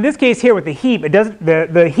 So now in this case here with the heap,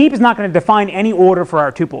 the heap is not going to define any order for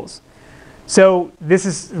our tuples. So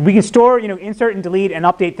we can store, insert and delete and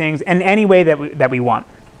update things in any way that we want.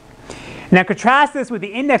 Now contrast this with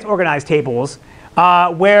the index organized tables,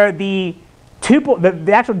 where the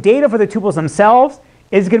actual data for the tuples themselves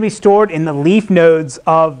is going to be stored in the leaf nodes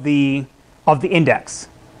of the index.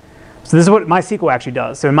 So this is what MySQL actually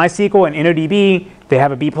does. So in MySQL and InnoDB, they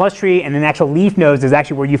have a B+ tree, and then actual leaf nodes is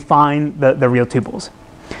actually where you find the real tuples.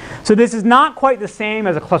 So this is not quite the same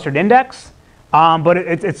as a clustered index, but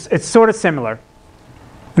it's sort of similar.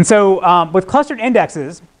 And so with clustered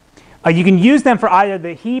indexes, you can use them for either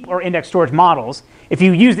the heap or index storage models. If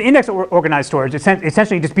you use the index organized storage, it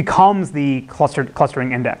essentially just becomes the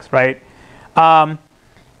clustering index, right? So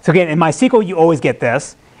again, in MySQL, you always get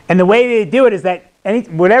this. And the way they do it is that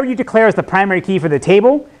whatever you declare as the primary key for the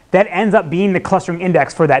table, that ends up being the clustering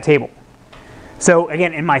index for that table. So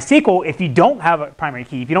again, in MySQL, if you don't have a primary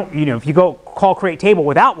key, if you go call create table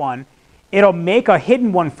without one, it'll make a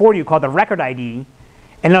hidden one for you called the record ID,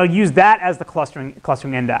 and it'll use that as the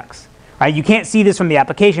clustering index, Right? You can't see this from the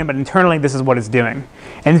application, but internally this is what it's doing.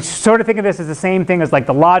 And sort of think of this as the same thing as like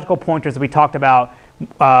the logical pointers that we talked about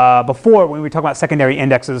before when we were talking about secondary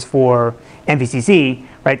indexes for MVCC,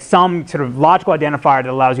 right? Some sort of logical identifier that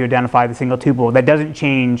allows you to identify the single tuple that doesn't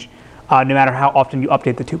change no matter how often you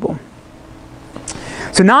update the tuple.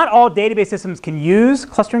 So not all database systems can use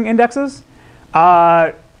clustering indexes.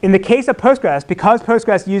 In the case of Postgres, because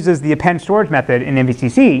Postgres uses the append storage method in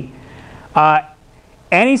MVCC,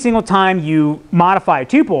 any single time you modify a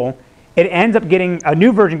tuple, it ends up getting, a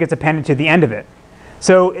new version gets appended to the end of it.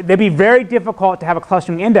 So it'd be very difficult to have a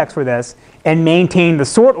clustering index for this and maintain the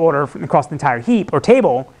sort order across the entire heap or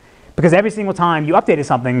table, because every single time you updated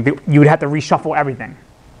something, you would have to reshuffle everything.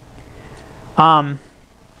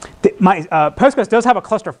 Postgres does have a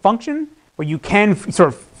cluster function where you can sort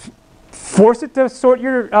of force it to sort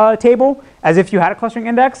your table as if you had a clustering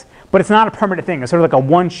index, but it's not a permanent thing. It's sort of like a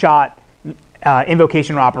one-shot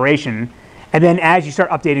invocation or operation. And then as you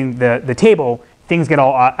start updating the table, things get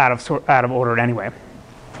all out of order anyway.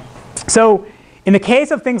 So in the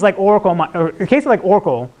case of things like Oracle,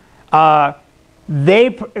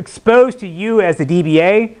 they expose to you as the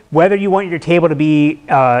DBA whether you want your table to be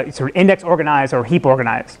sort of index organized or heap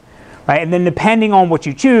organized, right? And then depending on what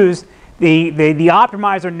you choose, the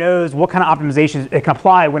optimizer knows what kind of optimizations it can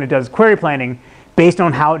apply when it does query planning based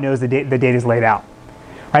on how it knows the data is laid out.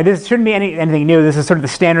 Right? This shouldn't be anything new. This is sort of the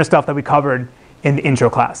standard stuff that we covered in the intro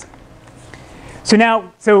class.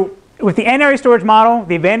 So with the n-area storage model,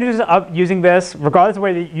 the advantages of using this, regardless of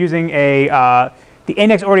whether you're using the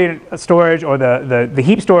index-oriented storage or the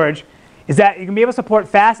heap storage, is that you can be able to support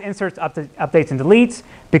fast inserts, updates, and deletes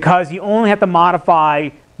because you only have to modify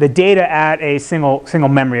the data at a single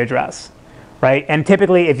memory address, right? And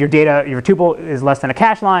typically, if your tuple is less than a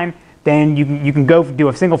cache line, then you can go do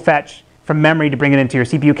a single fetch from memory to bring it into your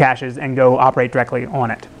CPU caches and go operate directly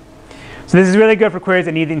on it. So this is really good for queries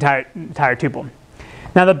that need the entire tuple.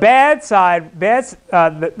 Now the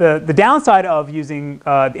the downside of using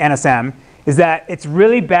the NSM is that it's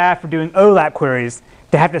really bad for doing OLAP queries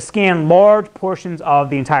to have to scan large portions of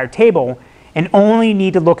the entire table and only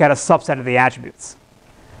need to look at a subset of the attributes.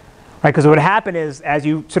 Right? Because what would happen is as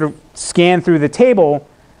you sort of scan through the table,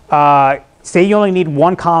 say you only need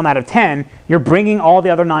one column out of 10, you're bringing all the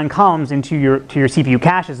other 9 columns into your CPU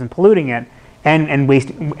caches and polluting it and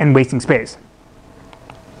wasting space.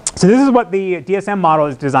 So this is what the DSM model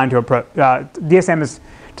is designed to DSM is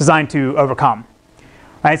designed to overcome.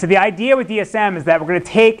 Right? So the idea with DSM is that we're going to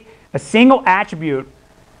take a single attribute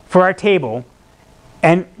for our table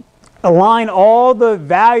and align all the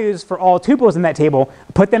values for all tuples in that table,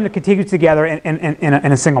 put them contiguous together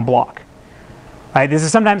in a single block. Right? This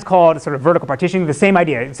is sometimes called sort of vertical partitioning, the same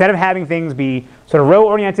idea. Instead of having things be sort of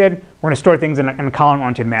row-oriented, we're going to store things in a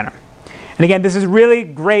column-oriented manner. And again, this is really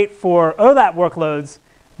great for OLAP workloads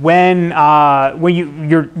when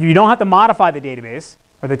you don't have to modify the database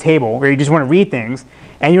or the table, where you just want to read things,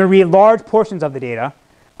 and you want to read large portions of the data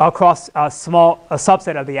across a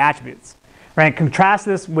subset of the attributes. Right? And contrast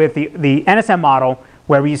this with the NSM model,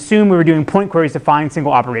 where we assume we were doing point queries to find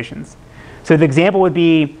single operations. So the example would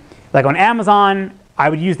be, like on Amazon, I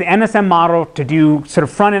would use the NSM model to do sort of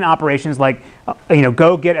front-end operations like,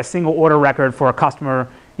 go get a single order record for a customer,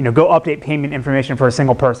 go update payment information for a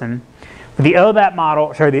single person. For the OLAP model,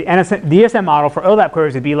 the DSM model for OLAP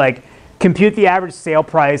queries would be like, compute the average sale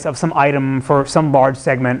price of some item for some large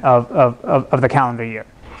segment of the calendar year.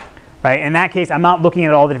 Right? In that case, I'm not looking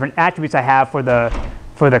at all the different attributes I have for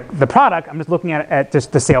the product. I'm just looking at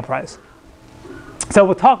just the sale price. So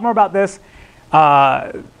we'll talk more about this,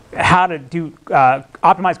 how to do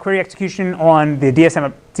optimized query execution on the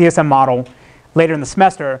DSM model later in the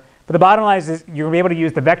semester. But the bottom line is you're going to be able to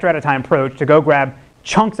use the vector at a time approach to go grab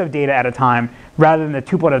chunks of data at a time rather than the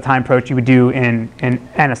tuple at a time approach you would do in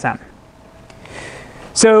NSM.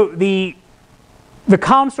 So the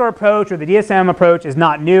column store approach or the DSM approach is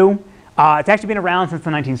not new. It's actually been around since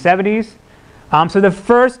the 1970s. So the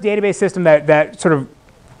first database system that sort of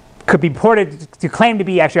could be ported to claim to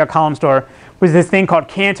be actually a column store was this thing called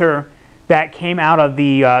Cantor that came out of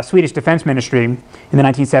the Swedish Defense Ministry in the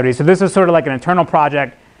 1970s. So this is sort of like an internal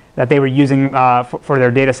project that they were using for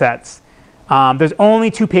their data sets. There's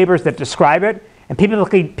only 2 papers that describe it, and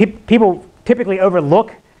people typically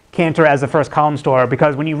overlook Cantor as the first column store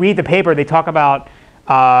because when you read the paper, they talk about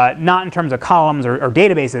not in terms of columns or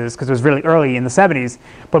databases, because it was really early in the 70s,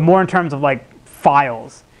 but more in terms of like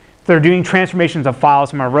files. They're doing transformations of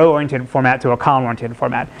files from a row-oriented format to a column-oriented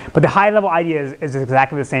format. But the high-level idea is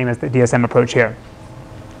exactly the same as the DSM approach here.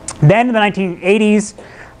 Then in the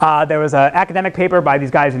 1980s, there was an academic paper by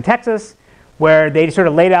these guys in Texas where they sort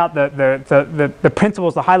of laid out the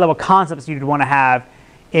principles, the high-level concepts you'd want to have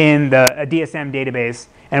in a DSM database,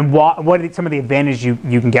 and what are some of the advantages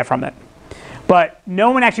you can get from it. But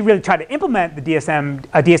no one actually really tried to implement a DSM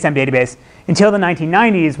database until the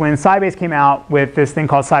 1990s, when Sybase came out with this thing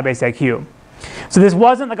called Sybase IQ. So this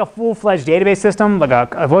wasn't like a full-fledged database system,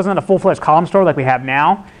 it wasn't a full-fledged column store like we have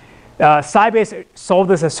now. Sybase sold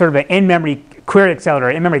this as sort of an in-memory query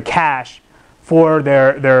accelerator, in-memory cache for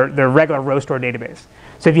their regular row store database.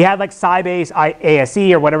 So if you had like Sybase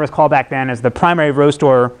ASE or whatever it's called back then as the primary row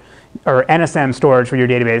store or NSM storage for your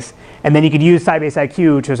database, and then you could use Sybase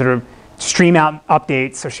IQ to sort of stream out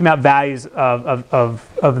updates or stream out values from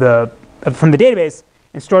the database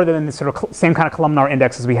and store them in the sort of same kind of columnar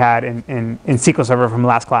index as we had in SQL Server from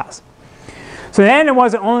last class. So then it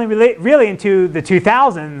wasn't only really into the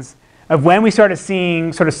 2000s of when we started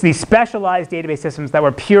seeing sort of these specialized database systems that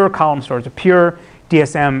were pure column stores, or pure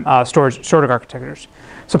DSM storage architectures.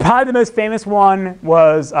 So probably the most famous one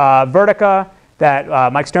was Vertica, that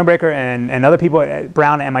Mike Stonebreaker and other people at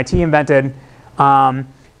Brown at MIT invented.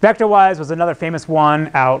 VectorWise was another famous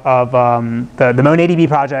one out of the MonADB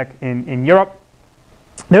project in Europe.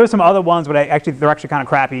 There were some other ones, but they're actually kind of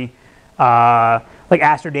crappy, like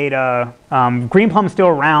Astrodata. Greenplum's still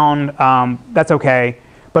around. That's okay.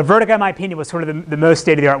 But Vertica, in my opinion, was sort of the most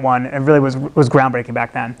state-of-the-art one, and really was groundbreaking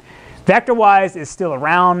back then. VectorWise is still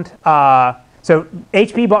around. So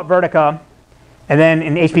HP bought Vertica, and then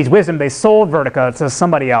in HP's wisdom, they sold Vertica to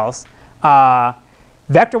somebody else.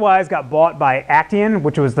 VectorWise got bought by Actian,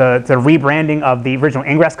 which was the rebranding of the original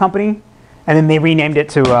Ingress company, and then they renamed it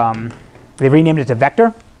to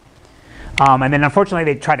Vector. And then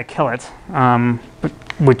unfortunately, they tried to kill it,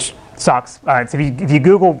 which sucks. All right, so if you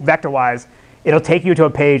Google VectorWise, it'll take you to a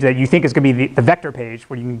page that you think is going to be the vector page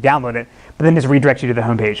where you can download it, but then just redirects you to the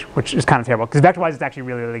home page, which is kind of terrible because VectorWise is actually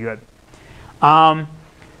really, really good.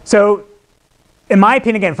 So in my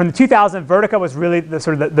opinion, again, from the 2000s, Vertica was really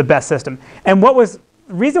the best system. And what was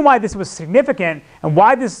the reason why this was significant and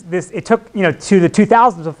why it took to the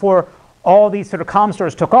 2000s before all these sort of column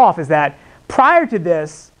stores took off is that prior to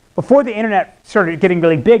this, before the internet started getting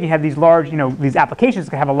really big, you had these large, these applications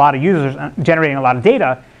that have a lot of users generating a lot of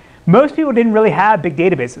data. Most people didn't really have big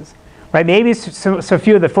databases, right? Maybe so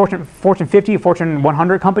few of the Fortune 50, Fortune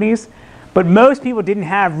 100 companies, but most people didn't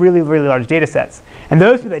have really, really large data sets. And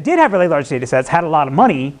those people that did have really large data sets had a lot of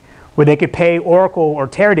money where they could pay Oracle or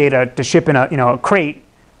Teradata to ship in a crate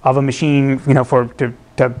of a machine, to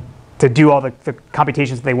do all the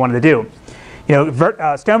computations that they wanted to do.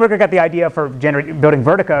 Stoneberger got the idea for building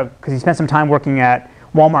Vertica because he spent some time working at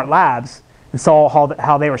Walmart Labs and saw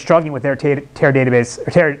how they were struggling with their Teradata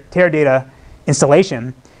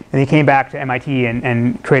installation, and he came back to MIT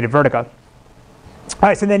and created Vertica. All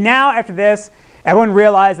right, so then now after this, everyone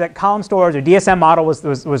realized that column storage or DSM model was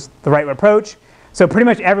the right approach. So pretty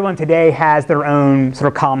much everyone today has their own sort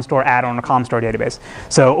of column store add-on or column store database.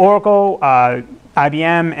 So Oracle,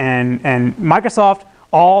 IBM, and Microsoft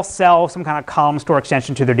all sell some kind of column store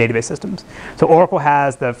extension to their database systems. So Oracle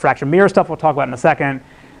has the fracture mirror stuff we'll talk about in a second.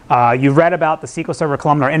 You read about the SQL Server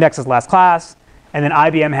columnar indexes last class, and then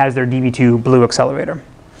IBM has their DB2 Blue accelerator.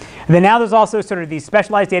 And then now there's also sort of these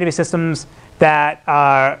specialized database systems that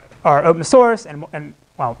are open source, and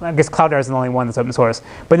well, I guess Cloudera is the only one that's open source.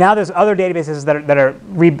 But now there's other databases that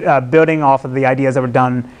are building off of the ideas that were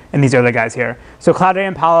done in these early guys here. So Cloudera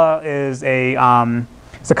Impala is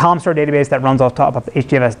it's a column store database that runs off top of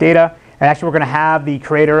HDFS data. And actually, we're going to have the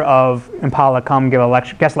creator of Impala come give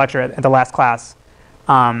a guest lecture at the last class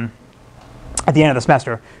at the end of the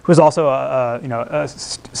semester, who is also a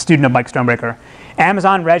student of Mike Stonebreaker.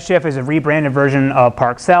 Amazon Redshift is a rebranded version of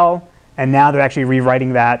Parcel, and now they're actually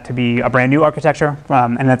rewriting that to be a brand new architecture,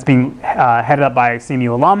 and that's being headed up by a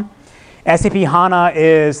CMU alum. SAP HANA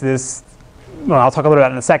is this, well, I'll talk a little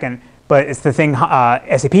about it in a second, but it's the thing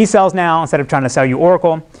SAP sells now instead of trying to sell you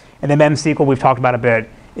Oracle. And then MemSQL, we've talked about a bit,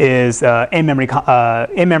 is in-memory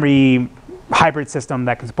hybrid system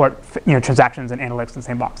that can support transactions and analytics in the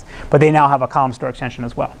same box. But they now have a column store extension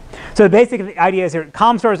as well. So the basic idea is here,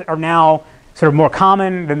 column stores are now sort of more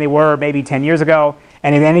common than they were maybe 10 years ago.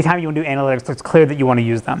 And if any time you want to do analytics, it's clear that you want to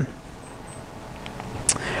use them.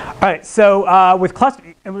 All right, so with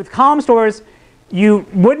column stores, you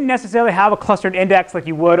wouldn't necessarily have a clustered index like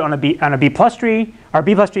you would on a B plus tree or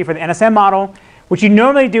B plus tree for the NSM model. What you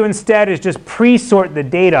normally do instead is just pre-sort the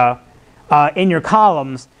data in your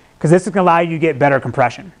columns, because this is going to allow you to get better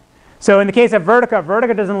compression. So in the case of Vertica,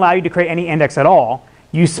 Vertica doesn't allow you to create any index at all.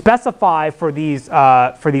 You specify for these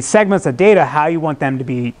segments of data how you want them to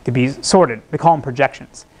be sorted. They call them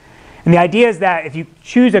projections. And the idea is that if you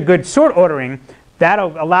choose a good sort ordering,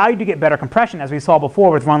 that'll allow you to get better compression, as we saw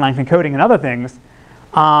before with run length encoding and other things.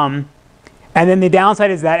 And then the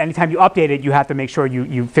downside is that anytime you update it, you have to make sure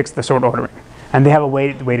you fix the sort ordering. And they have a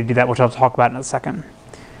way to do that, which I'll talk about in a second.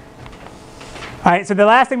 All right, so the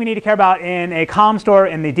last thing we need to care about in a column store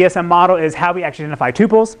in the DSM model is how we actually identify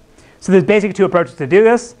tuples. So there's basically two approaches to do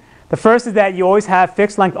this. The first is that you always have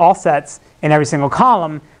fixed length offsets in every single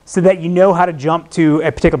column so that you know how to jump to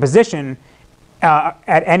a particular position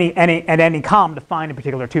at any column to find a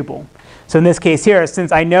particular tuple. So in this case here,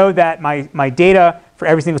 since I know that my data for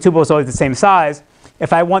every single tuple is always the same size,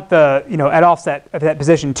 if I want the at offset of that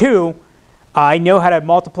position 2, I know how to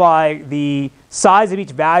multiply the size of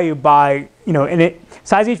each value by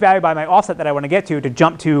size of each value by my offset that I want to get to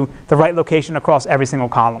jump to the right location across every single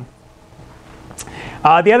column.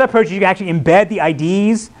 The other approach is you can actually embed the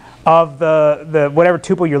IDs of the whatever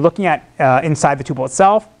tuple you're looking at inside the tuple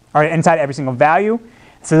itself, or inside every single value.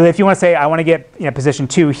 So if you want to say I want to get position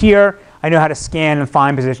 2 here, I know how to scan and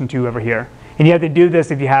find position 2 over here. And you have to do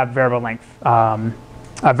this if you have variable length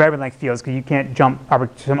fields, because you can't jump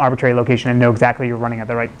some arbitrary location and know exactly you're running at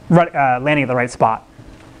the landing at the right spot.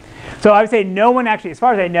 So I would say no one actually, as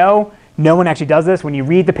far as I know, no one actually does this. When you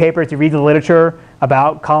read the papers, you read the literature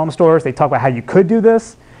about column stores, they talk about how you could do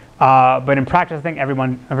this. But in practice, I think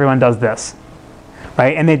everyone does this,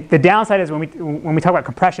 right? And the downside is when we talk about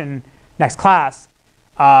compression next class,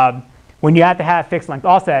 when you have to have fixed length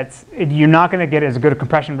offsets, you're not going to get as good a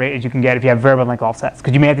compression rate as you can get if you have variable length offsets,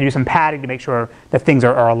 because you may have to do some padding to make sure that things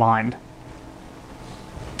are aligned.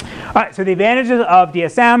 All right, so the advantages of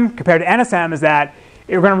DSM compared to NSM is that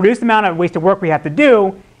we're going to reduce the amount of wasted work we have to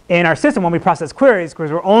do in our system when we process queries,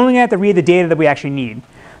 because we're only going to have to read the data that we actually need.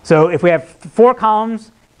 So if we have 4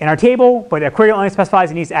 columns in our table, but a query only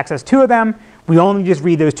specifies it needs to access 2 of them, we only just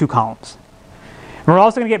read those 2 columns. And we're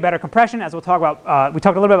also going to get better compression, as we'll talk about. We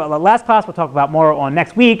talked a little bit about last class. We'll talk about more on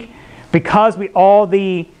next week, because all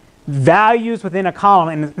the values within a column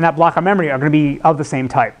in that block of memory are going to be of the same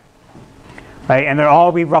type, right? And they'll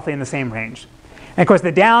all be roughly in the same range. And of course,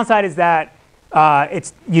 the downside is that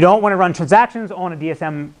you don't want to run transactions on a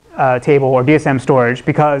DSM table or DSM storage,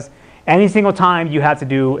 because any single time you have to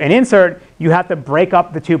do an insert, you have to break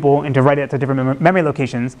up the tuple and to write it to different memory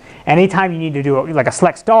locations. Anytime you need to do like a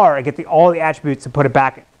select star and get all the attributes to put it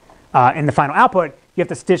back in the final output, you have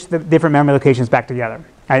to stitch the different memory locations back together.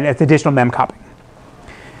 Right? It's additional mem copying.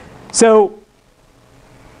 So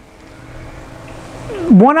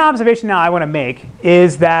one observation now I want to make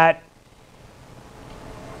is that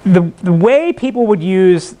the way people would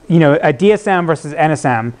use a DSM versus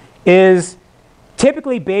NSM is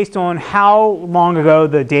typically based on how long ago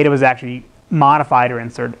the data was actually modified or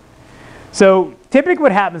inserted. So typically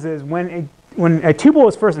what happens is when a tuple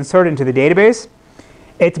is first inserted into the database,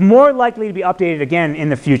 it's more likely to be updated again in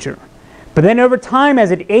the future. But then over time,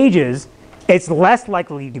 as it ages, it's less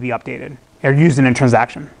likely to be updated or used in a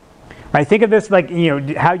transaction. Right? Think of this like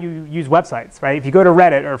how you use websites. Right? If you go to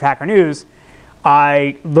Reddit or Hacker News,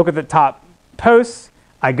 I look at the top posts,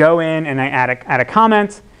 I go in and I add a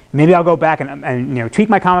comment. Maybe I'll go back and tweak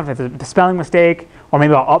my comment if it's a spelling mistake, or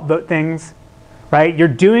maybe I'll upvote things, right?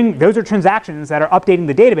 Those are transactions that are updating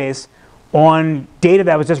the database on data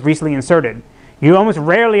that was just recently inserted. You almost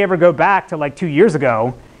rarely ever go back to like 2 years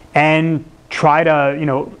ago and try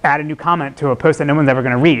to add a new comment to a post that no one's ever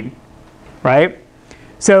going to read, right?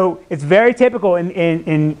 So it's very typical in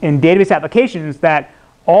database applications that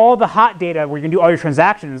all the hot data where you can do all your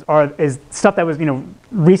transactions is stuff that was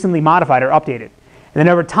recently modified or updated. And then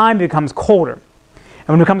over time, it becomes colder. And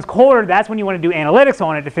when it becomes colder, that's when you want to do analytics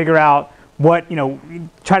on it to figure out what,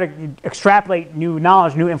 try to extrapolate new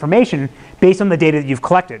knowledge, new information based on the data that you've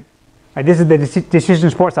collected. Right, this is the decision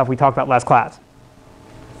support stuff we talked about last class.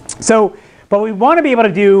 So, but we want to be able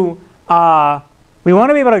to do, we want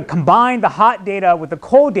to be able to combine the hot data with the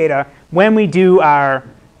cold data when we do our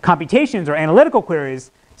computations or analytical queries,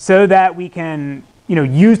 so that we can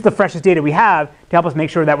use the freshest data we have to help us make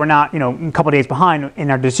sure that we're not a couple days behind in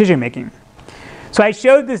our decision making. So I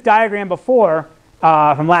showed this diagram before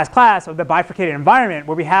from last class of the bifurcated environment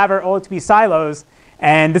where we have our OLTP silos,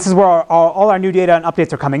 and this is where all our new data and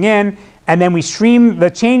updates are coming in, and then we stream the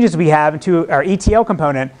changes we have into our ETL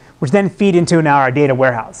component, which then feed into now our data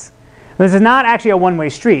warehouse. This is not actually a one-way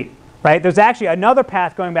street, right? There's actually another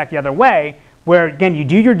path going back the other way, where again you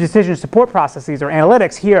do your decision support processes or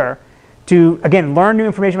analytics here to again learn new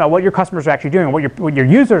information about what your customers are actually doing, what your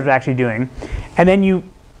users are actually doing, and then you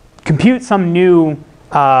compute some new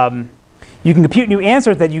new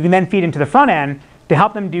answers that you can then feed into the front end to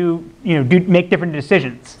help them make different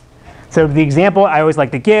decisions. So the example I always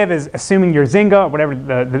like to give is assuming you're Zynga or whatever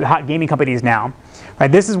the hot gaming company is now,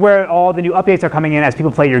 Right, this is where all the new updates are coming in as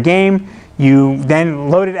people play your game. You then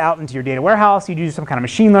load it out into your data warehouse. You do some kind of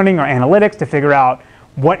machine learning or analytics to figure out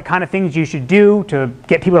what kind of things you should do to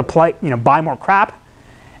get people to play, buy more crap.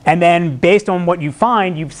 And then based on what you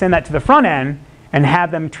find, you send that to the front end and have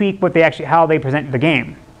them tweak what they how they present the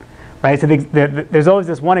game. Right? So there's always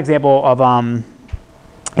this one example of I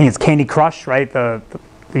think it's Candy Crush, right? You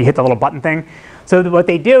hit the little button thing. So what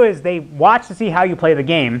they do is they watch to see how you play the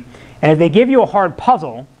game, and if they give you a hard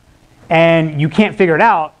puzzle and you can't figure it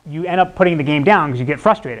out, you end up putting the game down because you get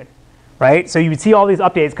frustrated, right? So you would see all these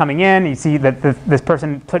updates coming in, you see that this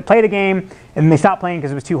person played a game and they stopped playing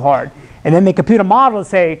because it was too hard. And then they compute a model to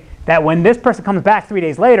say that when this person comes back 3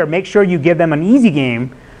 days later, make sure you give them an easy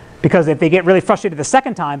game, because if they get really frustrated the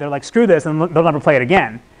second time, they're like, screw this, and they'll never play it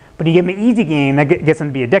again. But you give them an easy game, that gets them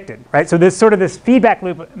to be addicted, right? So there's sort of this feedback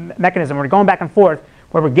loop mechanism. We're going back and forth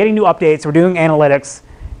where we're getting new updates, we're doing analytics,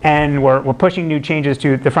 and we're pushing new changes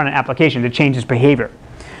to the front-end application to change its behavior.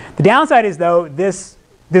 The downside is, though, this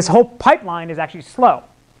whole pipeline is actually slow,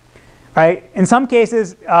 right? In some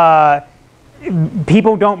cases,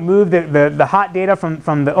 people don't move the hot data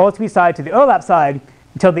from the OLTP side to the OLAP side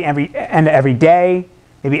until the end of every day,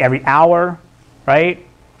 maybe every hour, right?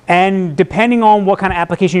 And depending on what kind of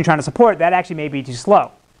application you're trying to support, that actually may be too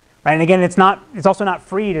slow, right? And again, it's also not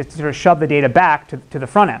free to sort of shove the data back to the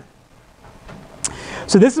front end.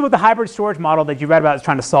 So this is what the hybrid storage model that you read about is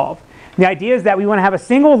trying to solve. The idea is that we want to have a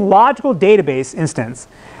single logical database instance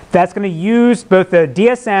that's going to use both the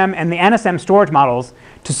DSM and the NSM storage models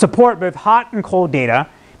to support both hot and cold data,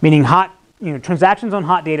 meaning transactions on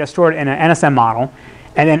hot data stored in an NSM model,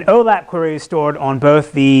 and then OLAP queries stored on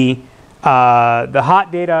both the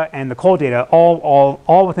hot data and the cold data,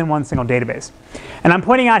 all within one single database. And I'm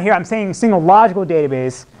pointing out here, I'm saying single logical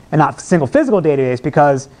database and not single physical database,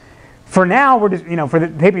 because for now, we're just, for the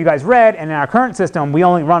paper you guys read, and in our current system, we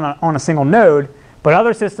only run on a single node. But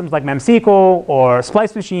other systems like MemSQL or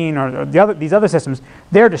Splice Machine or these other systems,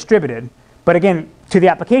 they're distributed. But again, to the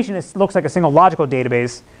application, it looks like a single logical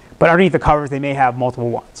database, but underneath the covers, they may have multiple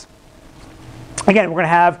ones. Again, we're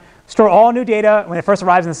going to store all new data when it first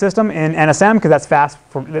arrives in the system in NSM, because that's fast.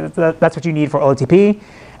 That's what you need for OLTP.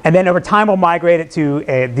 And then over time, we'll migrate it to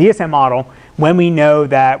a DSM model when we know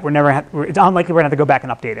that it's unlikely we're going to have to go back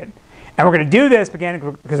and update it. And we're going to do this, again,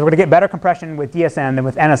 because we're going to get better compression with DSM than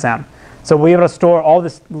with NSM. So we'll be able to store all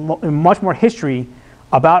this much more history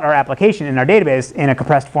about our application in our database in a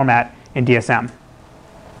compressed format in DSM.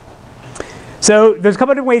 So there's a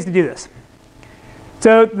couple of different ways to do this.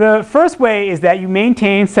 So the first way is that you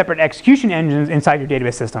maintain separate execution engines inside your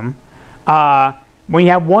database system. When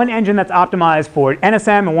you have one engine that's optimized for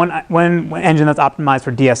NSM and one engine that's optimized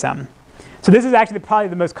for DSM. So this is actually probably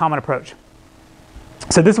the most common approach.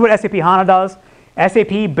 So this is what SAP HANA does.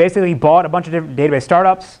 SAP basically bought a bunch of different database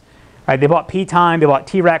startups. Right? They bought P-Time, they bought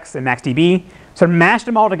T-Rex, and MaxDB. So mashed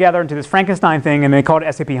them all together into this Frankenstein thing, and they called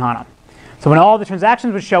it SAP HANA. So when all the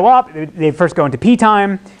transactions would show up, they'd first go into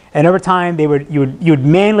P-Time, and over time you would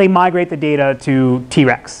manually migrate the data to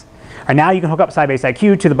T-Rex. And now you can hook up Sybase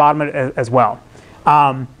IQ to the bottom of it as well.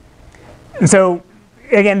 And so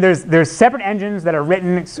again, there's separate engines that are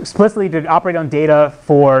written explicitly to operate on data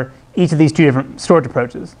for each of these two different storage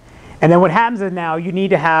approaches. And then what happens is now you need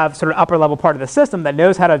to have sort of upper level part of the system that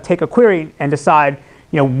knows how to take a query and decide,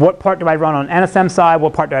 what part do I run on NSM side,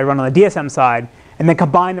 what part do I run on the DSM side, and then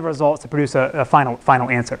combine the results to produce a final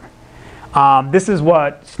answer. This is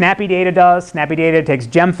what Snappy Data does. Snappy Data takes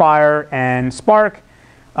Gemfire and Spark.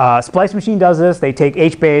 Splice Machine does this. They take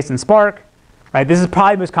HBase and Spark. Right? This is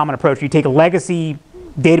probably the most common approach. You take legacy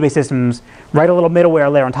database systems, write a little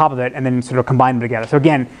middleware layer on top of it, and then sort of combine them together. So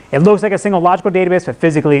again, it looks like a single logical database, but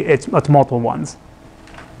physically it's multiple ones.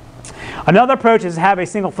 Another approach is to have a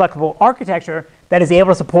single flexible architecture that is able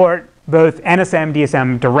to support both NSM,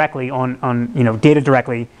 DSM directly on data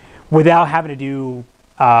directly, without having to do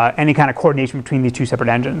any kind of coordination between these two separate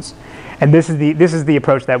engines. And this is the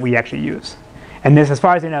approach that we actually use. And this, as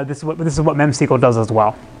far as I know, this is what MemSQL does as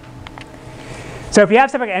well. So if you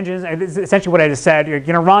have separate engines, this is essentially what I just said, you're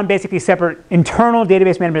going to run basically separate internal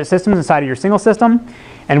database management systems inside of your single system,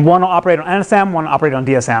 and one will operate on NSM, one will operate on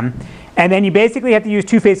DSM. And then you basically have to use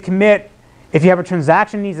two-phase commit if you have a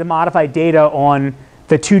transaction that needs to modify data on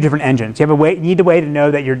the two different engines. You need a way to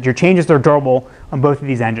know that your changes are durable on both of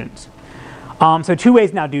these engines. So two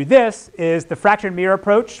ways now to do this is the fractured mirror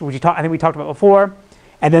approach, which I think we talked about before,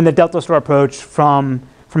 and then the Delta Store approach from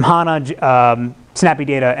HANA, Snappy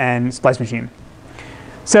Data, and Splice Machine.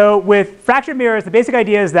 So with fractured mirrors, the basic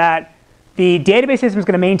idea is that the database system is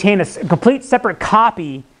going to maintain a complete separate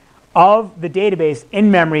copy of the database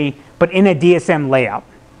in memory, but in a DSM layout.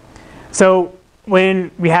 So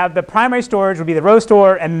when we have the primary storage would be the row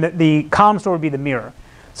store, and the column store would be the mirror.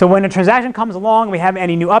 So when a transaction comes along and we have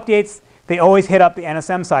any new updates, they always hit up the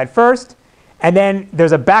NSM side first, and then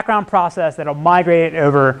there's a background process that will migrate it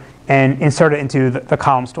over and insert it into the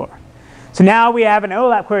column store. So now we have an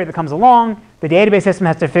OLAP query that comes along. The database system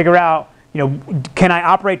has to figure out, can I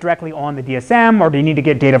operate directly on the DSM, or do you need to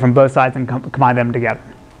get data from both sides and combine them together?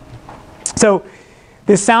 So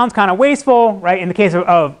this sounds kind of wasteful, right? In the case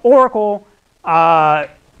of Oracle,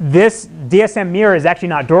 this DSM mirror is actually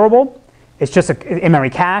not durable. It's just an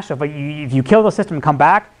in-memory cache. So if you kill the system and come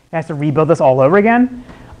back, it has to rebuild this all over again.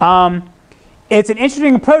 It's an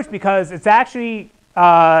interesting approach because it's actually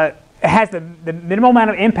it has the minimal amount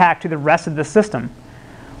of impact to the rest of the system,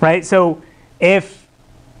 right? So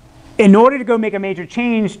in order to go make a major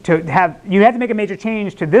change you have to make a major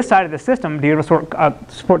change to this side of the system to be able to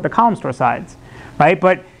support the column store sides, right?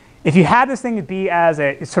 But if you have this thing to be as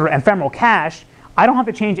a sort of ephemeral cache, I don't have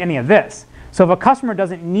to change any of this. So if a customer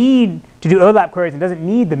doesn't need to do OLAP queries and doesn't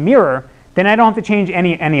need the mirror, then I don't have to change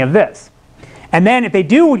any of this. And then if they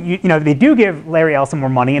do, they do give Larry L some more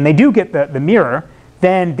money and they do get the mirror,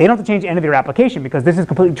 then they don't have to change any of their application because this is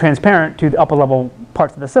completely transparent to the upper level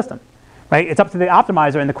parts of the system, right? It's up to the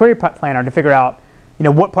optimizer and the query planner to figure out,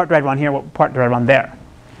 what part do I run here, what part do I run there.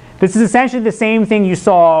 This is essentially the same thing you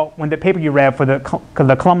saw when the paper you read for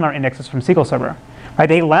the columnar indexes from SQL Server, right?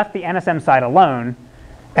 They left the NSM side alone,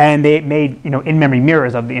 and they made in-memory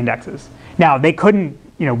mirrors of the indexes. Now they couldn't,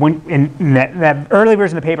 when in that early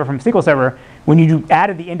version of the paper from SQL Server, when you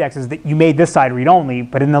added the indexes, that you made this side read-only,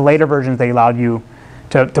 but in the later versions they allowed you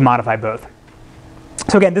to modify both.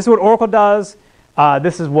 So again, this is what Oracle does.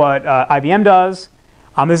 This is what IBM does.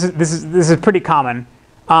 This is pretty common.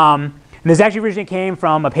 And this actually originally came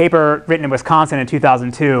from a paper written in Wisconsin in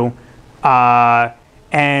 2002,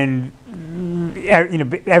 and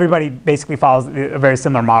everybody basically follows a very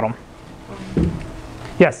similar model.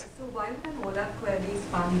 Yes. So why would an OLAP query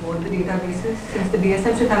span both the databases, since the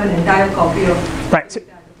DSM should have an entire copy of? Right. So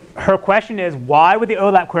her question is, why would the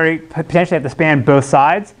OLAP query potentially have to span both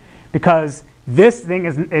sides? Because this thing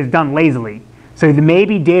is done lazily. So there may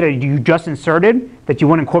be data you just inserted that you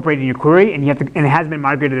want to incorporate in your query, and and it hasn't been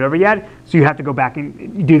migrated over yet, so you have to go back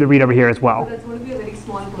and do the read over here as well. So that's going to be a very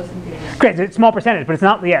small percentage. Great, it's a small percentage, but it's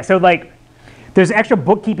not, yeah. So like, there's extra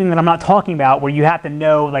bookkeeping that I'm not talking about where you have to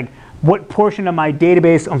know like what portion of my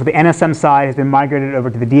database onto the NSM side has been migrated over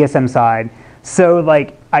to the DSM side. So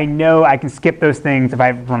like, I know I can skip those things if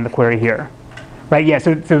I run the query here. Right, yeah,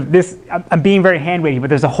 so this, I'm being very hand-wavy, but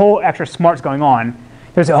there's a whole extra smarts going on.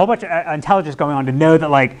 There's a whole bunch of intelligence going on to know that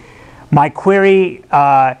like, my query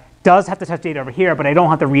does have to touch data over here, but I don't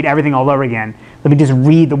have to read everything all over again. Let me just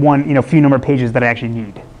read the one, few number of pages that I actually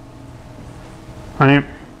need. Right?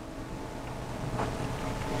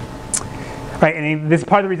 Right, and this is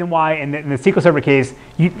part of the reason why in the SQL Server case,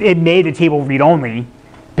 it made the table read-only,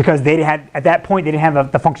 because they had, at that point, they didn't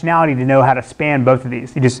have the functionality to know how to span both of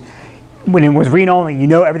these. You just, when it was read-only,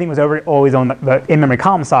 everything was always on the in-memory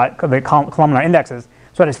column side, the columnar indexes.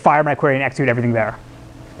 So I just fire my query and execute everything there.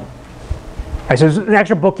 Right, so there's an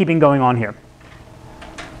extra bookkeeping going on here.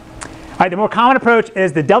 All right, the more common approach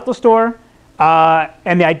is the Delta store.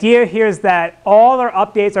 And the idea here is that all our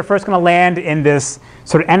updates are first going to land in this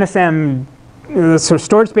sort of NSM sort of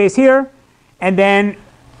storage space here. And then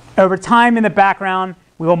over time in the background,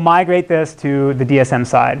 we will migrate this to the DSM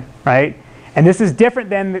side, right? And this is different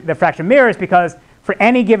than the fraction mirrors because for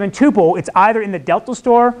any given tuple, it's either in the Delta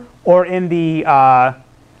store or in the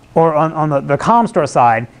or on the column store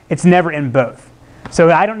side. It's never in both.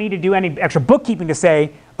 So I don't need to do any extra bookkeeping to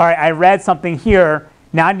say, all right, I read something here.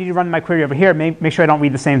 Now I need to run my query over here. Make sure I don't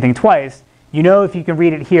read the same thing twice. If you can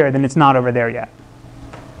read it here, then it's not over there yet.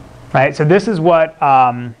 Right? So this is what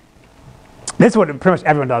pretty much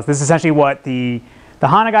everyone does. This is essentially what the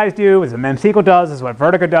HANA guys do. This is what MemSQL does. This is what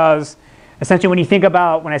Vertica does. Essentially, when you think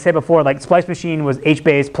about, when I said before, like Splice Machine was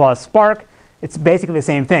HBase plus Spark, it's basically the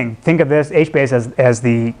same thing. Think of this HBase as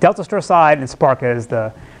the Delta Store side and Spark as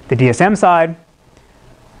the DSM side,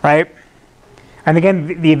 right? And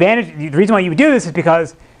again, the reason why you would do this is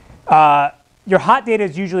because your hot data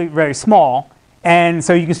is usually very small, and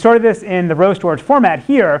so you can store this in the row storage format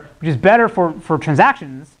here, which is better for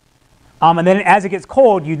transactions. And then as it gets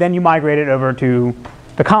cold, you migrate it over to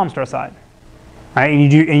the column store side. Right, and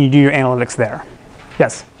you do your analytics there.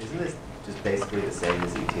 Yes? Isn't this just basically the same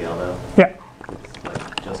as ETL though? Yeah. It's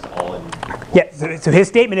like just all in. Yeah, so his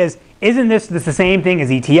statement is, isn't this the same thing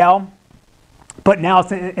as ETL? But now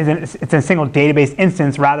it's a single database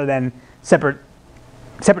instance rather than separate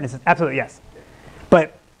instances. Absolutely, yes.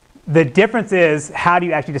 But the difference is, how do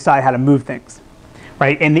you actually decide how to move things?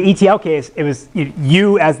 right? In the ETL case, it was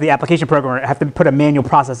you as the application programmer have to put a manual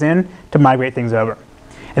process in to migrate things over.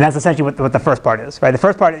 And that's essentially what the first part is, right? The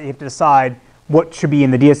first part is you have to decide what should be in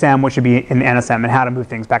the DSM, what should be in the NSM, and how to move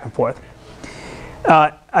things back and forth.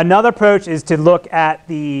 Another approach is to look at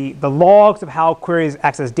the logs of how queries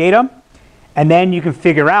access data, and then you can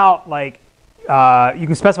figure out, like, you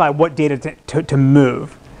can specify what data to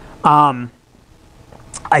move.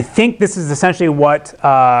 I think this is essentially what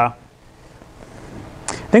HANA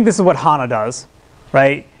does,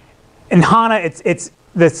 right? In HANA, it's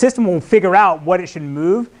the system will figure out what it should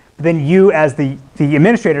move, but then you as the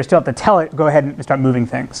administrator still have to tell it, go ahead and start moving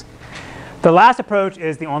things. The last approach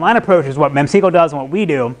is the online approach, is what MemSQL does and what we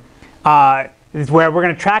do, is where we're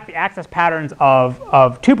going to track the access patterns of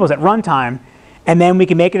tuples at runtime, and then we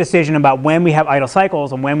can make a decision about when we have idle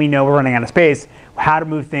cycles and when we know we're running out of space, how to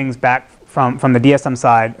move things back from the DSM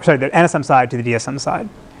side, sorry, the NSM side to the DSM side.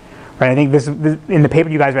 Right? I think this in the paper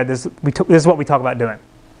you guys read, this is what we talk about doing.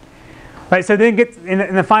 Right, so then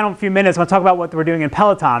in the final few minutes, I'll talk about what we're doing in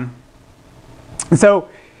Peloton. And so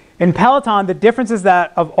in Peloton, the difference is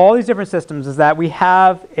that of all these different systems is that we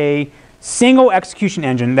have a single execution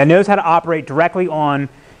engine that knows how to operate directly on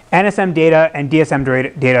NSM data and DSM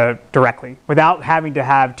data directly without having to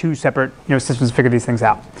have two separate systems to figure these things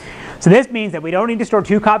out. So this means that we don't need to store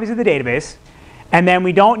 2 copies of the database, and then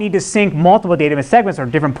we don't need to sync multiple database segments or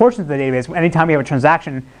different portions of the database anytime we have a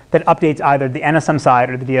transaction that updates either the NSM side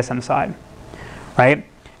or the DSM side, right?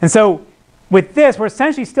 And so with this, we're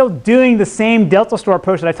essentially still doing the same Delta Store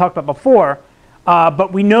approach that I talked about before,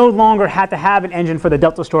 but we no longer have to have an engine for the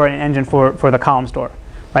Delta Store and an engine for the column store,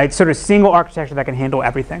 right? Sort of single architecture that can handle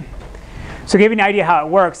everything. So to give you an idea how it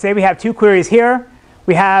works, say we have 2 queries here.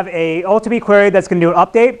 We have a L10 query that's going to do an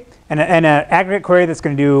update, and an aggregate query that's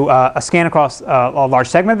going to do a scan across a large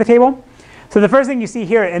segment of the table. So the first thing you see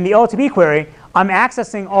here in the L10 query, I'm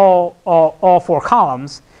accessing all 4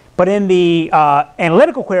 columns, but in the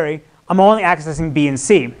analytical query, I'm only accessing B and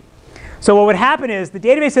C. So what would happen is the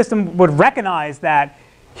database system would recognize that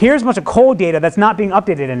here's a bunch of cold data that's not being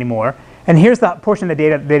updated anymore, and here's the portion of the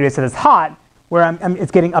database that is hot, where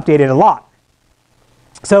it's getting updated a lot.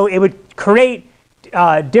 So it would create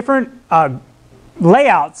different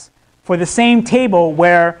layouts for the same table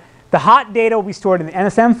where the hot data will be stored in the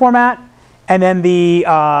NSM format, and then the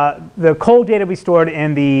cold data will be stored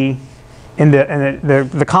in the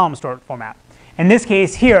column store format. In this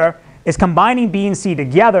case here, is combining B and C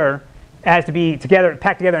together as to be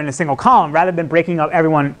packed together in a single column rather than breaking up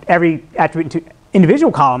every attribute into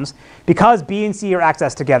individual columns, because B and C are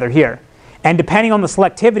accessed together here. And depending on the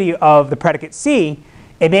selectivity of the predicate C,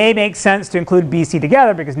 it may make sense to include B, C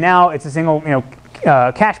together, because now it's a single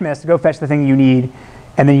cache miss to go fetch the thing you need,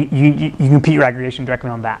 and then you compute your aggregation directly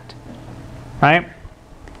on that. Right?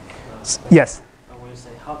 Yes? When you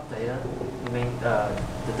say hot data, you mean the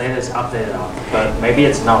data is updated on, but maybe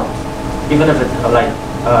it's not. Even if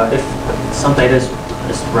if some data is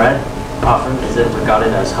read often, is it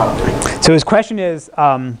regarded as hot data? So his question is,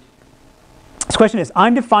 I'm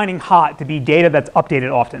defining hot to be data that's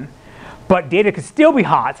updated often, but data could still be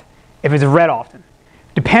hot if it's read often.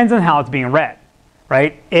 Depends on how it's being read,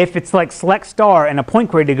 right? If it's like select star and a point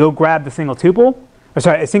query to go grab the single tuple, or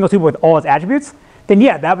sorry, a single tuple with all its attributes, then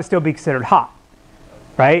yeah, that would still be considered hot,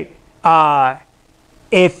 right?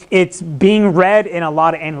 If it's being read in a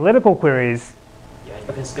lot of analytical queries, yeah,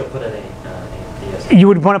 you can still put it in DSM. You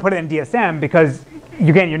would want to put it in DSM because,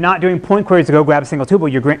 again, you're not doing point queries to go grab a single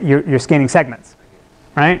tuple. You're scanning segments,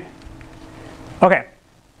 right? Okay.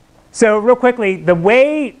 So real quickly, the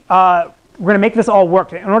way we're going to make this all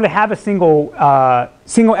work in order to have a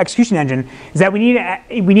single execution engine is that we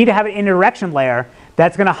need to have an indirection layer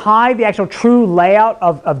that's going to hide the actual true layout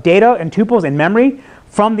of data and tuples in memory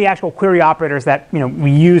from the actual query operators that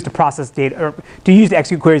we use to process data or to use to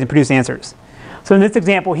execute queries and produce answers. So in this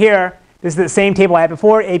example here, this is the same table I had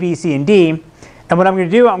before, A, B, C, and D. And what I'm going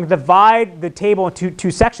to do, I'm going to divide the table into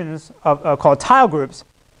 2 sections called tile groups,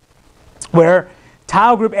 where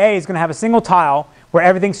tile group A is going to have a single tile where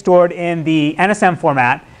everything's stored in the NSM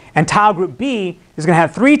format, and tile group B is going to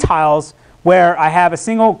have 3 tiles where I have a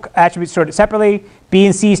single attribute stored separately, B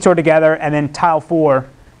and C stored together, and then tile 4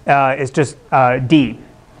 is just D.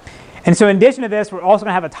 And so in addition to this, we're also going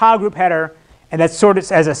to have a tile group header, and that's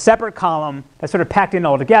sorted as a separate column that's sort of packed in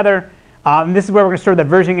all together. And this is where we're going to store the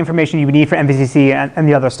versioning information you would need for MVCC and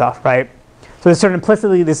the other stuff, right? So this sort of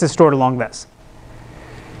implicitly, this is stored along this.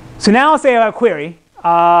 So now let's say I have a query.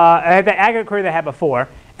 I have the aggregate query that I had before,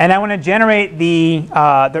 and I want to generate the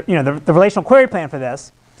relational query plan for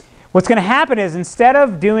this. What's going to happen is instead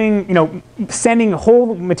of doing, sending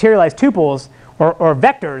whole materialized tuples or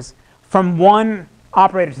vectors from one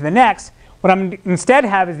operator to the next, what I'm instead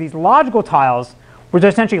have is these logical tiles, which are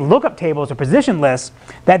essentially lookup tables or position lists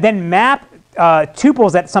that then map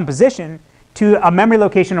tuples at some position to a memory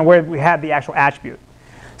location or where we have the actual attribute.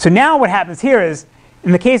 So now what happens here is,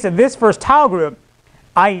 in the case of this first tile group,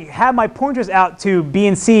 I have my pointers out to B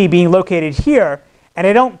and C being located here, and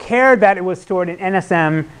I don't care that it was stored in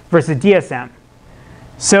NSM versus DSM.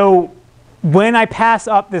 So when I pass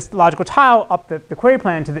up this logical tile up the query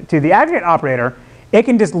plan to the aggregate operator, it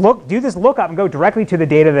can just do this lookup and go directly to the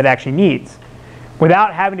data that it actually needs,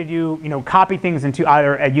 without having to do copy things into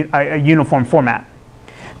either a uniform format.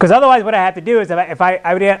 Because otherwise, what I have to do is if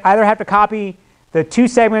I would either have to copy the two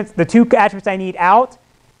segments, the two attributes I need out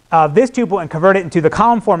of this tuple and convert it into the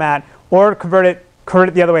column format, or convert it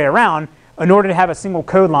the other way around in order to have a single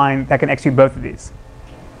code line that can execute both of these.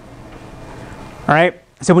 All right.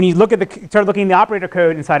 So when you look at start looking at the operator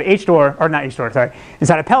code inside of HStore, or not HStore, sorry,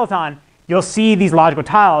 inside of Peloton, you'll see these logical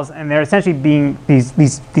tiles, and they're essentially being these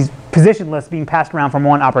position lists being passed around from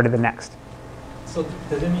one operator to the next. So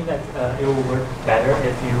does it mean that it will work better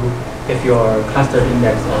if your cluster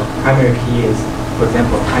index or primary key is, for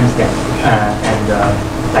example, timestamp, and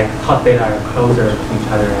like hot data are closer to each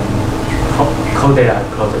other and cold data are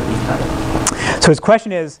closer to each other? So his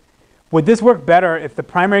question is, would this work better if the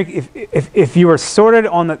primary, if you were sorted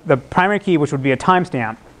on the primary key, which would be a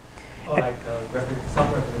timestamp? Or like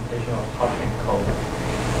some representation of hot and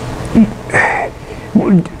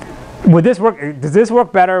cold. Would this work? Does this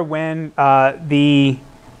work better when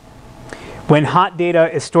when hot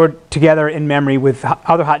data is stored together in memory with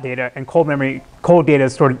other hot data, and cold data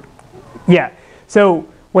is stored? Yeah. So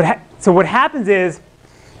what happens is,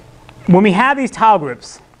 when we have these tile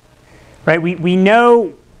groups, right? We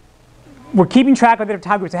know we're keeping track of the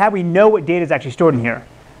tile groups. How we know what data is actually stored in here,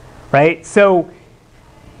 right? So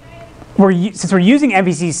since we're using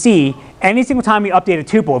MVCC, any single time we update a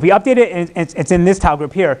tuple, if we update it and it's in this tile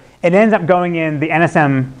group here, it ends up going in the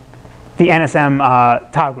NSM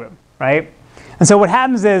tile group, right? And so what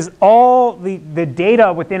happens is all the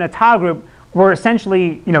data within a tile group will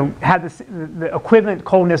essentially have the equivalent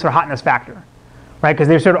coldness or hotness factor, right? Because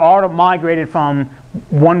they're sort of auto migrated from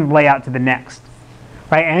one layout to the next,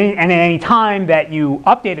 right? And at any time that you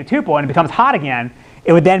update a tuple and it becomes hot again,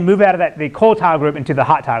 it would then move out of the cold tile group into the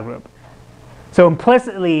hot tile group. So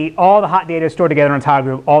implicitly, all the hot data is stored together in a tile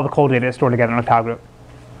group, all the cold data is stored together in a tile group.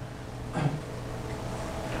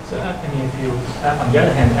 So I mean, if you, on the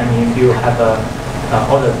other hand, I mean, if you have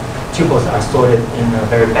all the tuples are sorted in a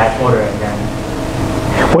very bad order, and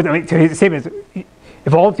then what I mean, so his statement is,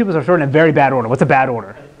 if all the tuples are sorted in a very bad order, what's a bad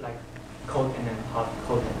order? Like cold and then hot,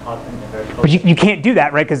 cold and hot, and then very cold. But you can't do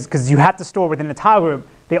that, right? Because you have to store within the tile group,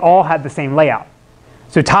 they all have the same layout.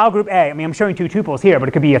 So tile group A, I mean, I'm showing 2 tuples here, but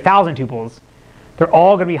it could be 1,000 tuples. They're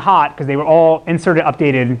all going to be hot because they were all inserted,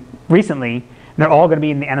 updated recently, and they're all going to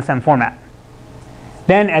be in the NSM format.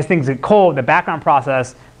 Then as things get cold, the background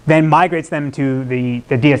process then migrates them to the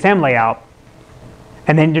DSM layout,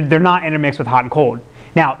 and then they're not intermixed with hot and cold.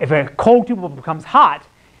 Now, if a cold tuple becomes hot,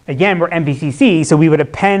 again, we're MVCC, so we would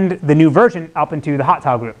append the new version up into the hot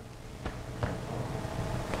tile group.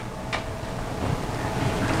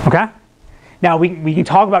 Okay? Now, we can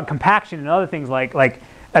talk about compaction and other things like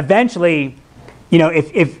eventually,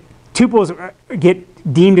 if tuples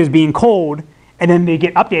get deemed as being cold, and then they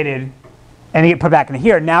get updated, and they get put back into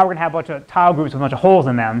here, now we're going to have a bunch of tile groups with a bunch of holes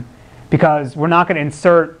in them, because we're not going to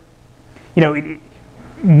insert,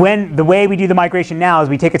 when the way we do the migration now is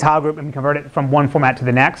we take a tile group and we convert it from one format to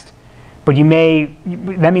the next. But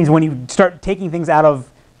that means when you start taking things out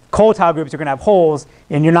of cold tile groups, you're going to have holes,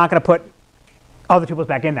 and you're not going to put other tuples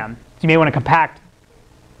back in them. So you may want to compact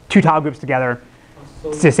 2 tile groups together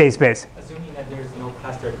to save space. Assuming that there's no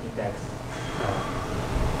cluster index,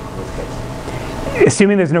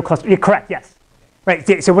 Assuming there's no cluster, yeah, correct, yes.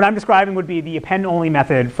 Right, so what I'm describing would be the append-only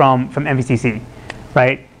method from MVCC,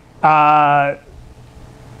 right?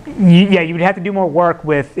 You would have to do more work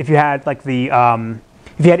with if you had like if you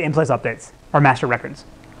had in-place updates or master records.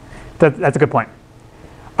 That's a good point.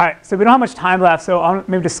 All right, so we don't have much time left, so I'll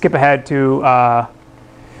maybe just skip ahead to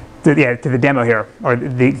the demo here, or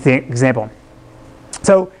the example.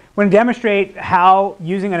 So we're going to demonstrate how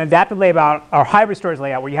using an adaptive layout or hybrid storage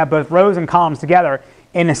layout, where you have both rows and columns together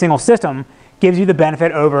in a single system, gives you the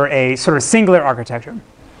benefit over a sort of singular architecture.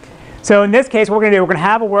 So in this case, what we're going to do, we're going to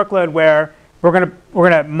have a workload where we're going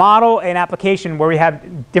to model an application where we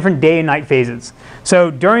have different day and night phases.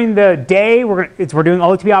 So during the day, we're doing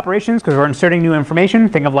OLTP operations because we're inserting new information.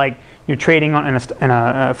 Think of like you're trading in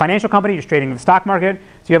a financial company, you're trading in the stock market.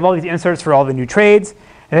 So you have all these inserts for all the new trades.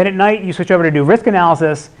 And then at night, you switch over to do risk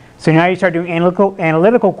analysis. So now you start doing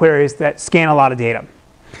analytical queries that scan a lot of data.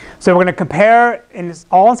 So we're going to compare, and it's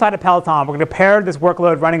all inside of Peloton, we're going to compare this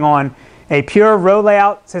workload running on a pure row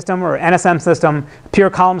layout system or NSM system,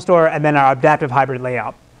 pure column store, and then our adaptive hybrid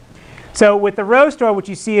layout. So with the row store, what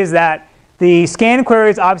you see is that the scan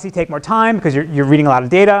queries obviously take more time because you're reading a lot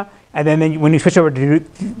of data. And then when you switch over to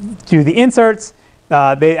do the inserts,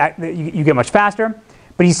 you get much faster.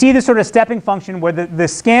 But you see this sort of stepping function where the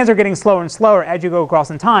scans are getting slower and slower as you go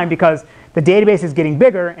across in time because the database is getting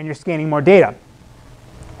bigger and you're scanning more data.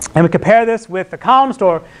 And we compare this with the column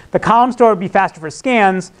store. The column store would be faster for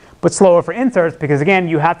scans, but slower for inserts because, again,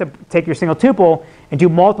 you have to take your single tuple and do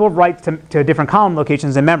multiple writes to different column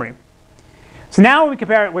locations in memory. So now when we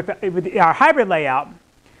compare it with our hybrid layout,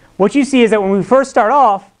 what you see is that when we first start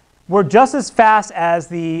off, we're just as fast as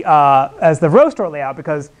the row store layout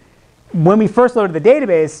because when we first loaded the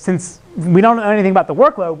database, since we don't know anything about the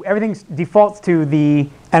workload, everything defaults to the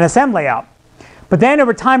NSM layout. But then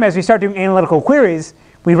over time, as we start doing analytical queries,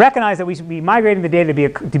 we recognize that we should be migrating the data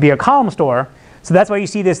to be a column store. So that's why you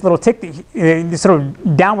see this little tick, this sort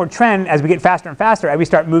of downward trend as we get faster and faster as we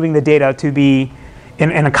start moving the data to be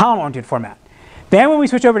in a column-oriented format. Then when we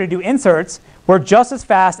switch over to do inserts, we're just as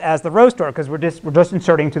fast as the row store because we're just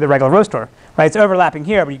inserting to the regular row store. Right? It's overlapping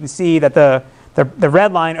here, but you can see that the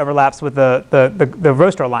red line overlaps with the row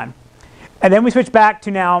store line. And then we switch back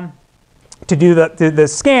to now to do the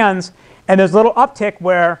scans, and there's a little uptick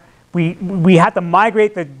where we have to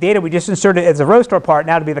migrate the data we just inserted as a row store part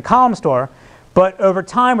now to be the column store. But over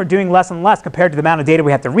time, we're doing less and less compared to the amount of data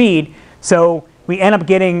we have to read. So we end up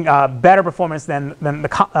getting better performance than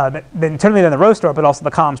certainly than the row store, but also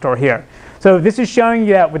the column store here. So this is showing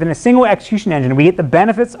you that within a single execution engine, we get the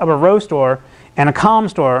benefits of a row store and a column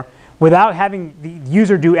store without having the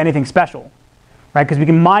user do anything special, right? Because we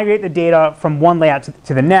can migrate the data from one layout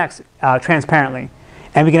to the next transparently.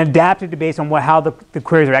 And we can adapt it based on how the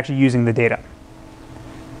queries are actually using the data.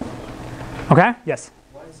 OK? Yes?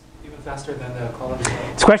 Why is it even faster than the column store?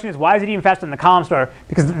 The question is, why is it even faster than the column store?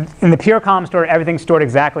 Because in the pure column store, everything's stored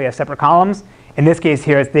exactly as separate columns. In this case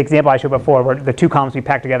here, it's the example I showed before, where the two columns we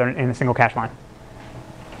packed together in a single cache line.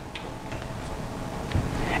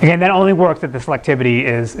 Again, that only works if the selectivity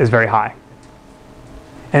is very high.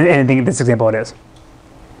 And in this example, it is.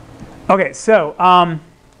 OK, so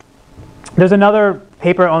there's another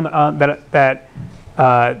paper on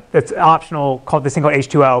that's optional called this thing called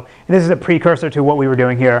H2O. And this is a precursor to what we were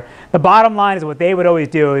doing here. The bottom line is what they would always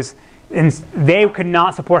do is they could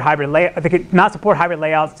not support hybrid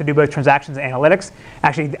layouts to do both transactions and analytics.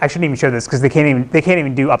 Actually, I shouldn't even show this because they can't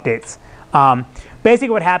even do updates.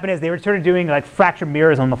 Basically, what happened is they were sort of doing like fracture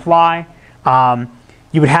mirrors on the fly.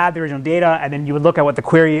 You would have the original data, and then you would look at what the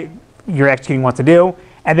query you're executing wants to do.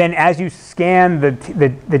 And then as you scan the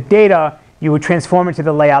data, you would transform it to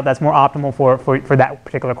the layout that's more optimal for that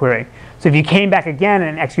particular query. So if you came back again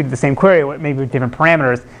and executed the same query, maybe with different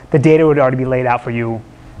parameters, the data would already be laid out for you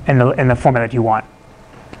in the format that you want.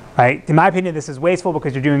 Right? In my opinion, this is wasteful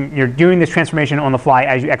because you're doing this transformation on the fly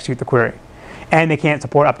as you execute the query. And they can't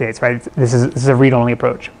support updates, right? This is a read-only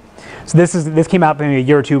approach. So this came out maybe a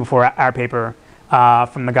year or two before our paper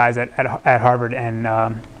from the guys at Harvard and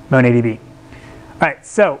MonADB. All right,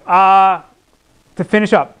 so to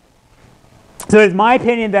finish up, so it's my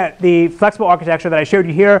opinion that the flexible architecture that I showed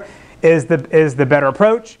you here is the better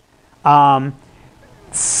approach. The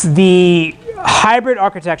hybrid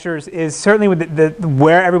architectures is certainly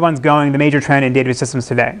where everyone's going, the major trend in database systems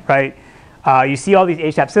today, right? You see all these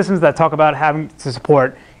HTAP systems that talk about having to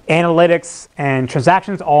support analytics and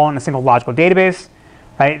transactions all in a single logical database,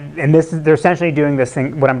 right? And they're essentially doing this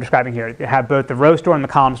thing, what I'm describing here. They have both the row store and the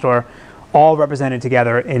column store all represented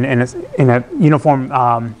together in a uniform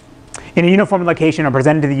location or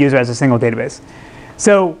presented to the user as a single database.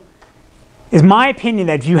 So it's my opinion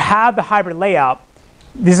that if you have the hybrid layout,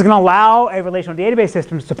 this is going to allow a relational database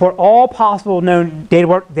system to support all possible known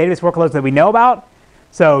database workloads that we know about.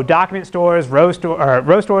 So document stores, row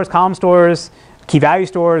stores, column stores, key value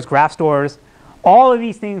stores, graph stores. All of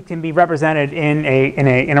these things can be represented in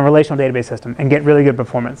a relational database system and get really good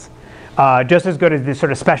performance. Just as good as these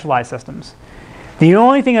sort of specialized systems. The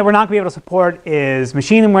only thing that we're not going to be able to support is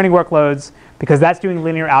machine learning workloads because that's doing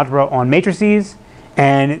linear algebra on matrices,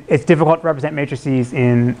 and it's difficult to represent matrices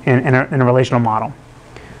in a relational model.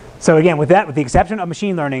 So again, with the exception of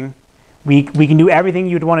machine learning, we can do everything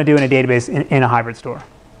you'd want to do in a database in a hybrid store.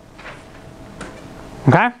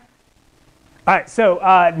 Okay? All right, so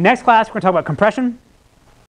next class we're going to talk about compression.